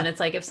is. Yeah. And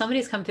it's like, if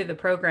somebody's come through the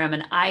program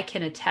and I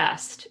can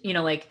attest,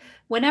 like,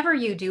 whenever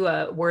you do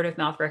a word of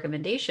mouth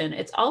recommendation,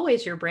 it's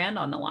always your brand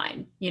on the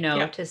line,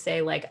 to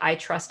say, like, I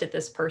trusted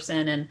this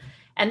person.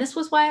 And this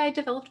was why I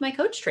developed my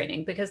coach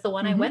training, because the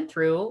one I went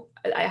through,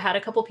 I had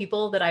a couple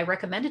people that I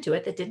recommended to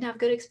it that didn't have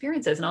good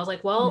experiences. And I was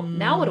like, well,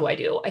 now what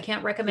do? I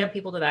can't recommend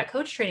people to that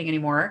coach training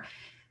anymore.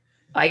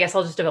 I guess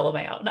I'll just develop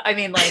my own. I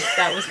mean, like,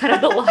 that was kind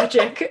of the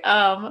logic,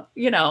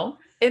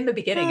 in the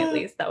beginning, at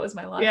least. That was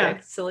my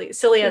logic,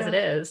 silly as it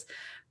is.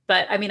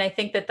 But I mean, I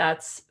think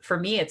that's, for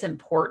me, it's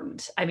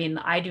important. I mean,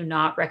 I do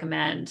not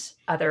recommend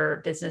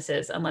other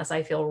businesses unless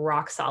I feel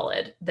rock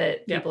solid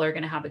that people are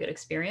going to have a good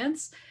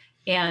experience.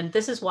 And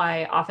this is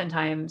why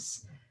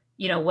oftentimes,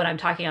 when I'm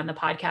talking on the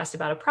podcast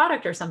about a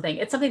product or something,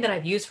 it's something that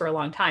I've used for a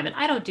long time. And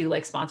I don't do,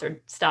 like,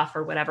 sponsored stuff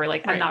or whatever.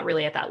 Like, I'm not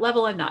really at that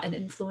level. I'm not an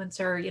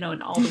influencer,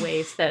 in all the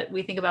ways that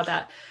we think about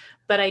that.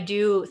 But I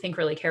do think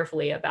really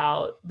carefully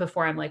about,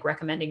 before I'm, like,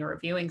 recommending or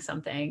reviewing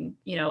something,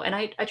 and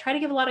I try to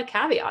give a lot of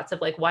caveats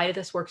of, like, why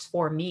this works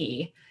for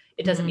me.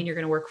 It doesn't mean you're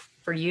going to work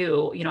for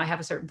you. I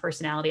have a certain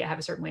personality. I have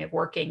a certain way of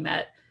working,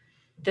 that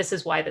this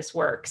is why this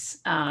works.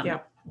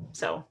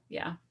 So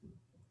yeah.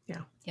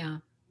 Yeah.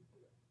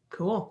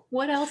 Cool.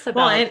 What else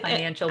about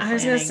financial planning? I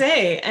was going to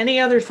say,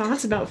 any other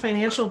thoughts about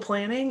financial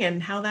planning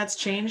and how that's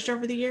changed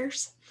over the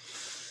years?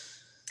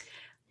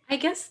 I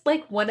guess,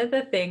 like, one of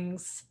the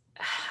things,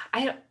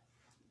 I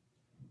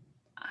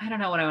don't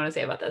know what I want to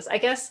say about this. I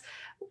guess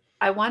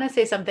I want to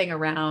say something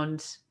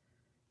around,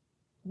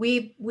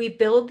 we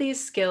build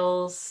these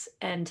skills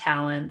and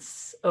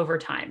talents over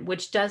time,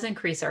 which does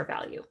increase our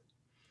value.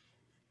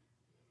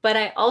 But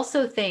I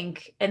also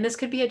think, and this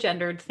could be a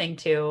gendered thing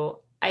too,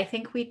 I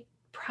think we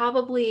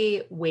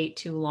probably wait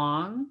too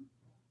long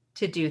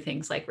to do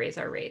things like raise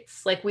our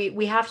rates. Like,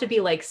 we have to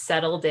be, like,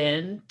 settled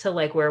in to,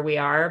 like, where we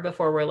are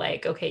before we're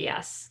like, okay,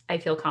 yes, I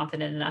feel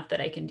confident enough that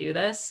I can do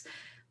this,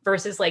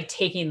 versus, like,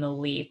 taking the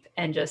leap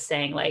and just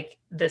saying, like,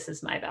 this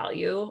is my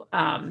value.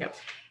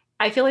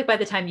 I feel like by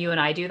the time you and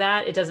I do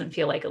that, it doesn't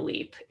feel like a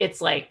leap.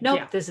 It's like,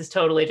 nope, this is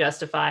totally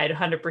justified,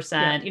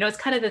 100%. It's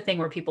kind of the thing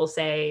where people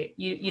say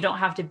you don't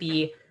have to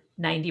be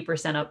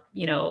 90% up,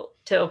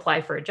 to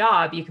apply for a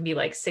job. You can be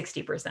like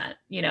 60%,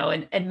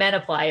 and men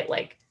apply at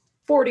like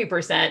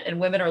 40%, and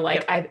women are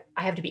like, I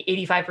have to be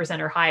 85%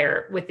 or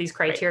higher with these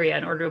criteria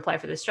in order to apply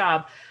for this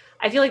job.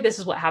 I feel like this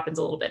is what happens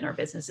a little bit in our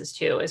businesses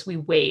too, is we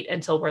wait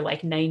until we're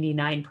like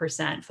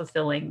 99%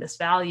 fulfilling this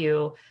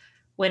value,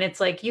 when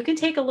it's like, you can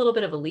take a little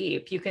bit of a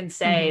leap. You can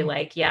say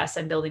like, yes,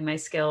 I'm building my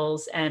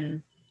skills.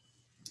 And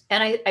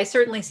I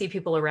certainly see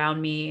people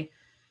around me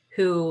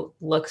who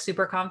look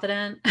super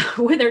confident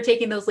when they're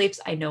taking those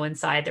leaps. I know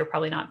inside they're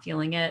probably not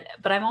feeling it,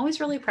 but I'm always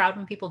really proud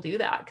when people do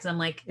that. Cause I'm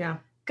like,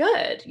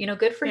 good,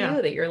 good for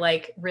you that you're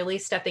like really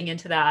stepping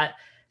into that.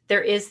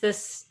 there is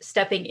this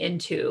stepping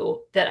into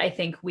that I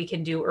think we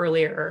can do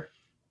earlier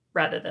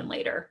rather than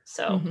later.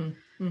 So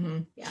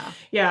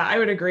yeah, I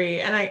would agree.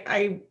 And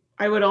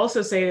I would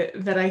also say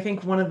that I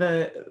think one of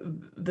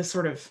the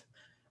sort of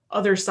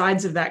other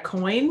sides of that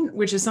coin,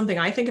 which is something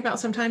I think about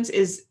sometimes,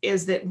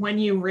 is that when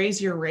you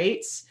raise your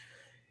rates,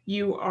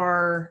 you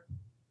are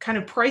kind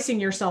of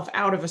pricing yourself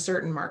out of a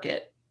certain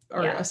market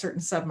or a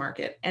certain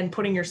sub-market and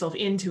putting yourself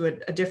into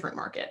a different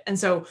market. And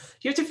so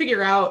you have to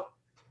figure out,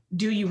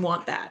 do you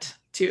want that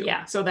too?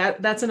 Yeah. So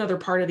that's another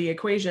part of the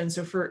equation.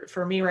 So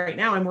for me right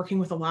now, I'm working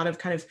with a lot of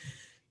kind of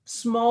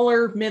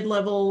smaller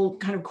mid-level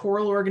kind of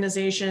choral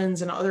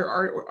organizations and other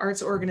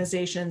arts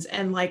organizations.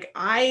 And like,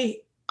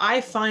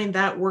 I find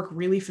that work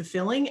really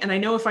fulfilling. And I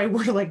know if I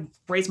were to like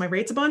raise my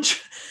rates a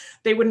bunch,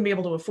 they wouldn't be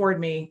able to afford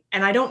me.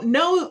 And I don't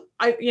know,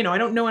 I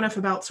don't know enough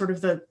about sort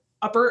of the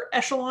upper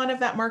echelon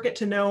of that market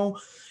to know,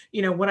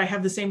 would I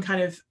have the same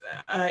kind of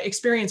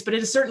experience, but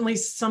it is certainly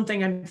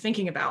something I'm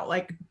thinking about.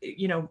 Like,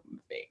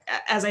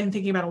 as I'm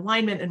thinking about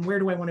alignment and where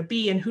do I want to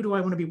be and who do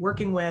I want to be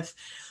working with,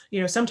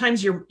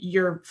 sometimes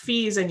your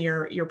fees and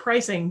your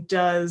pricing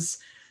does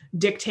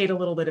dictate a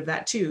little bit of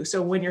that too.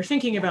 So when you're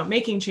thinking about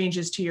making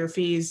changes to your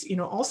fees,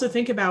 also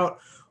think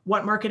about,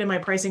 what market am I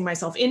pricing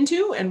myself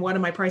into and what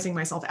am I pricing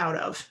myself out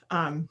of?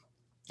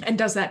 And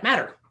does that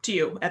matter to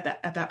you at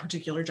that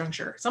particular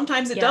juncture?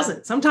 Sometimes it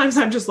doesn't. Sometimes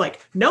I'm just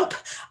like, nope,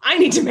 I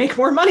need to make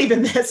more money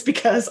than this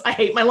because I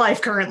hate my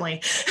life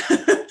currently.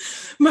 But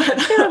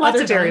there are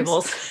lots of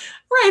variables.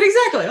 Right,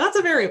 exactly. Lots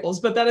of variables,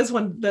 but that is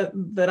one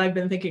that I've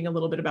been thinking a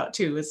little bit about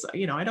too. Is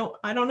I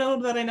don't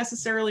know that I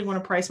necessarily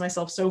want to price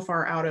myself so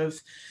far out of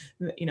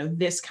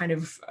this kind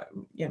of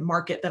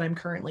market that I'm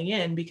currently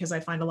in, because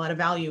I find a lot of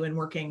value in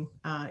working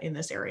in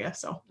this area.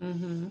 So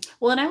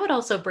well, and I would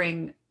also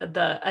bring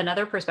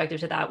another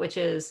perspective to that, which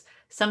is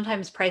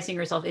sometimes pricing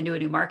yourself into a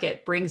new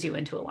market brings you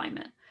into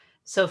alignment.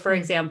 So for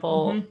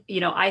example,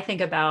 I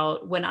think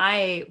about when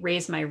I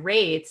raise my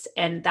rates,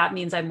 and that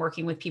means I'm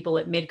working with people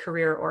at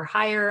mid-career or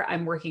higher.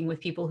 I'm working with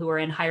people who are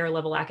in higher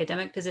level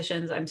academic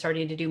positions. I'm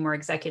starting to do more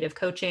executive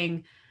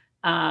coaching.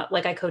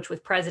 Like I coach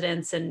with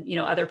presidents and,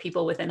 other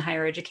people within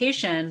higher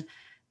education.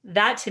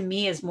 That to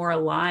me is more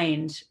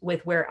aligned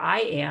with where I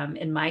am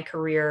in my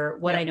career,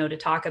 what I know to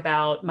talk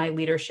about, my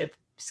leadership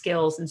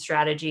skills and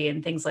strategy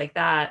and things like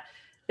that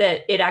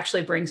it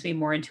actually brings me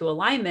more into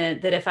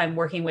alignment, that if I'm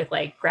working with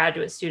like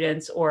graduate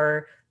students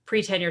or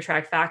pre-tenure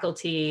track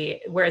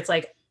faculty, where it's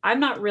like, I'm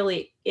not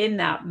really in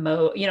that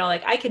mode,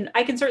 like I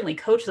can certainly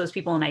coach those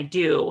people, and I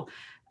do.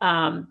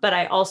 But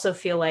I also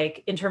feel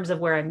like in terms of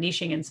where I'm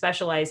niching and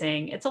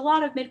specializing, it's a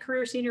lot of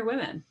mid-career senior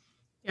women.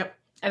 Yep.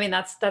 I mean,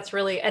 that's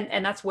really,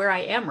 and that's where I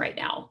am right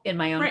now in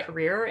my own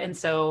career. And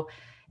so,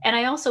 and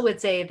I also would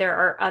say there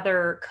are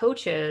other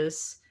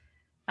coaches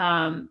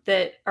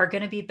that are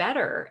going to be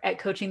better at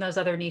coaching those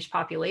other niche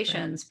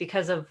populations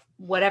because of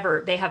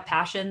whatever they have,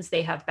 passions,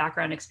 they have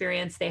background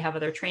experience, they have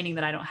other training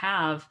that I don't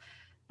have.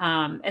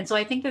 And so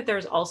I think that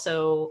there's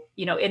also,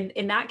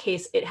 in that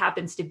case, it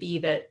happens to be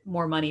that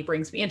more money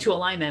brings me into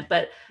alignment,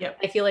 but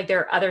I feel like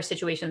there are other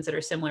situations that are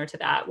similar to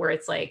that, where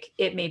it's like,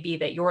 it may be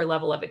that your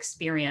level of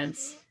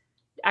experience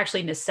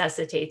actually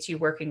necessitates you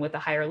working with a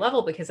higher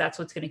level, because that's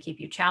what's going to keep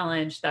you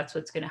challenged. That's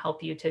what's going to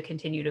help you to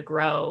continue to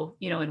grow,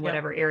 in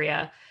whatever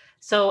area.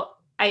 So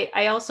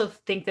I also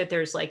think that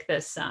there's like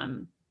this,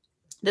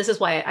 this is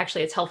why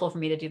actually it's helpful for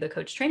me to do the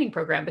coach training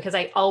program, because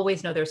I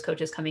always know there's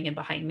coaches coming in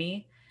behind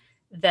me,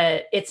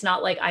 that it's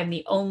not like I'm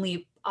the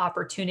only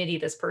opportunity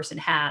this person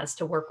has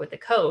to work with a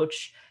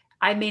coach.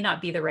 I may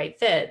not be the right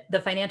fit.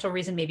 The financial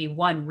reason may be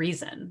one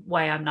reason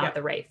why I'm not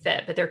the right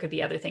fit, but there could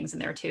be other things in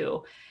there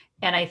too.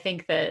 And I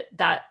think that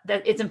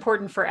it's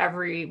important for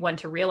everyone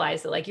to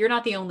realize that like, you're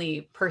not the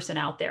only person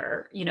out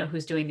there,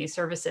 who's doing these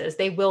services.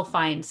 They will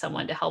find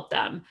someone to help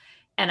them.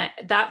 And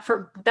that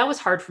was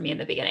hard for me in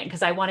the beginning,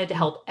 because I wanted to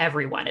help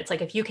everyone. It's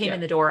like, if you came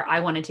in the door, I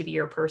wanted to be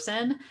your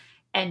person.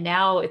 And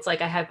now it's like,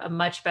 I have a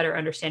much better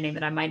understanding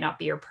that I might not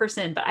be your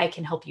person, but I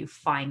can help you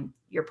find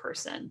your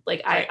person.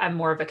 Like I'm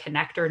more of a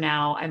connector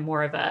now. I'm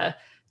more of a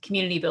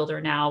community builder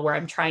now, where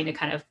I'm trying to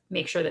kind of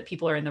make sure that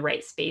people are in the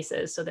right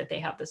spaces so that they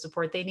have the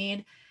support they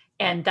need.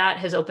 And that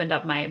has opened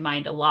up my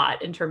mind a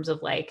lot in terms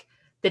of like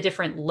the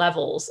different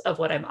levels of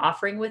what I'm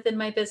offering within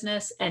my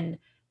business. And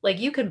like,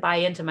 you can buy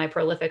into my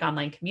prolific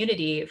online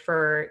community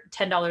for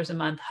 $10 a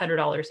month,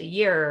 $100 a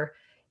year,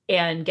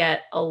 and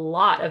get a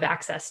lot of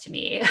access to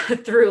me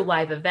through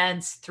live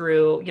events,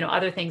 through,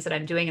 other things that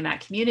I'm doing in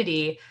that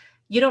community.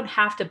 You don't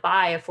have to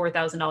buy a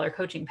 $4,000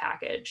 coaching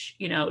package,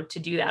 to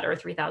do that, or a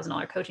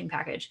 $3,000 coaching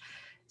package.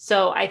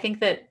 So I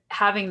think that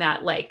having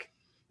that, like,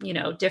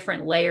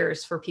 different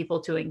layers for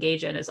people to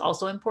engage in is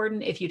also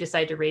important. If you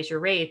decide to raise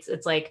your rates,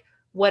 it's like,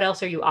 what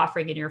else are you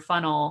offering in your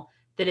funnel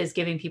that is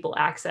giving people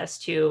access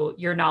to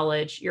your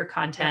knowledge, your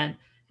content,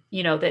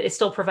 that is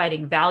still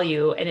providing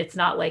value. And it's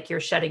not like you're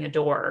shutting a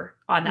door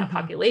on that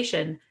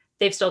population.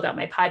 They've still got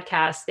my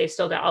podcast. They've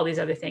still got all these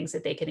other things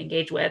that they can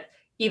engage with,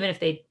 even if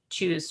they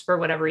choose for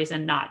whatever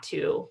reason not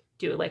to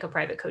do like a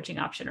private coaching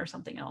option or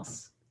something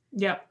else.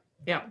 Yeah,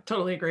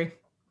 totally agree.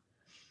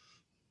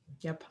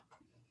 Yep.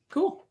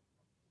 Cool.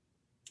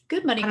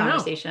 Good money I don't know.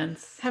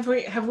 conversations.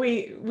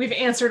 We've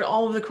answered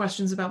all of the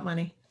questions about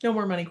money. No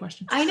more money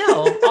questions. I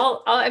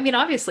know. I mean,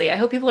 obviously, I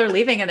hope people are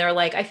leaving and they're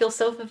like, I feel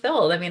so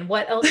fulfilled. I mean,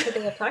 what else could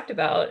they have talked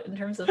about in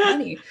terms of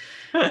money?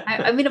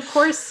 I mean, of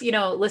course,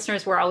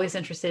 listeners, we're always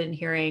interested in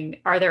hearing,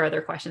 are there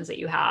other questions that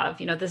you have?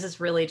 This is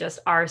really just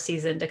our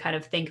season to kind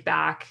of think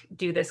back,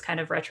 do this kind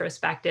of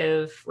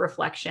retrospective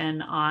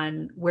reflection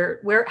on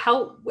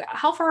how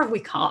far have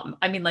we come?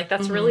 I mean, like,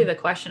 that's really the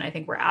question I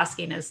think we're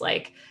asking is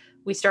like,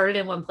 we started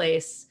in one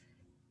place.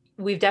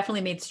 We've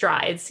definitely made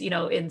strides,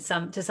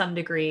 to some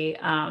degree.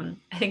 I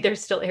think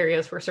there's still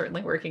areas we're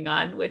certainly working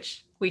on,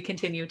 which we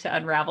continue to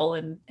unravel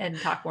and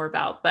talk more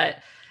about. But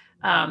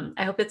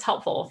I hope it's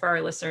helpful for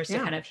our listeners to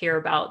kind of hear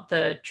about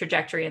the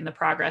trajectory and the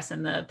progress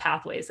and the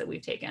pathways that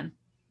we've taken.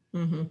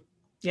 Mm-hmm.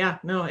 Yeah,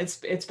 no,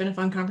 it's been a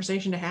fun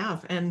conversation to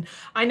have. And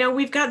I know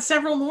we've got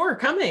several more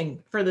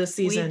coming for this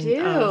season. We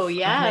do,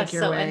 yeah.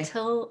 So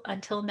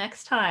until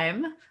next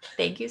time,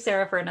 thank you,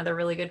 Sarah, for another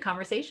really good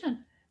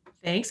conversation.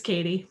 Thanks,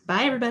 Katie.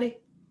 Bye, everybody.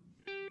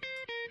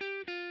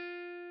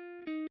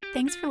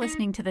 Thanks for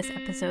listening to this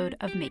episode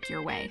of Make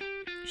Your Way.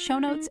 Show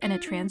notes and a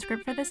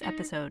transcript for this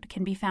episode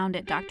can be found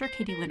at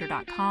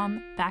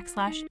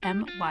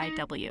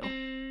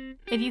drkatielinder.com/MYW.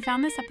 If you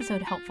found this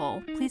episode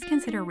helpful, please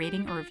consider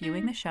rating or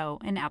reviewing the show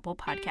in Apple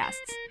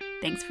Podcasts.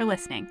 Thanks for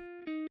listening.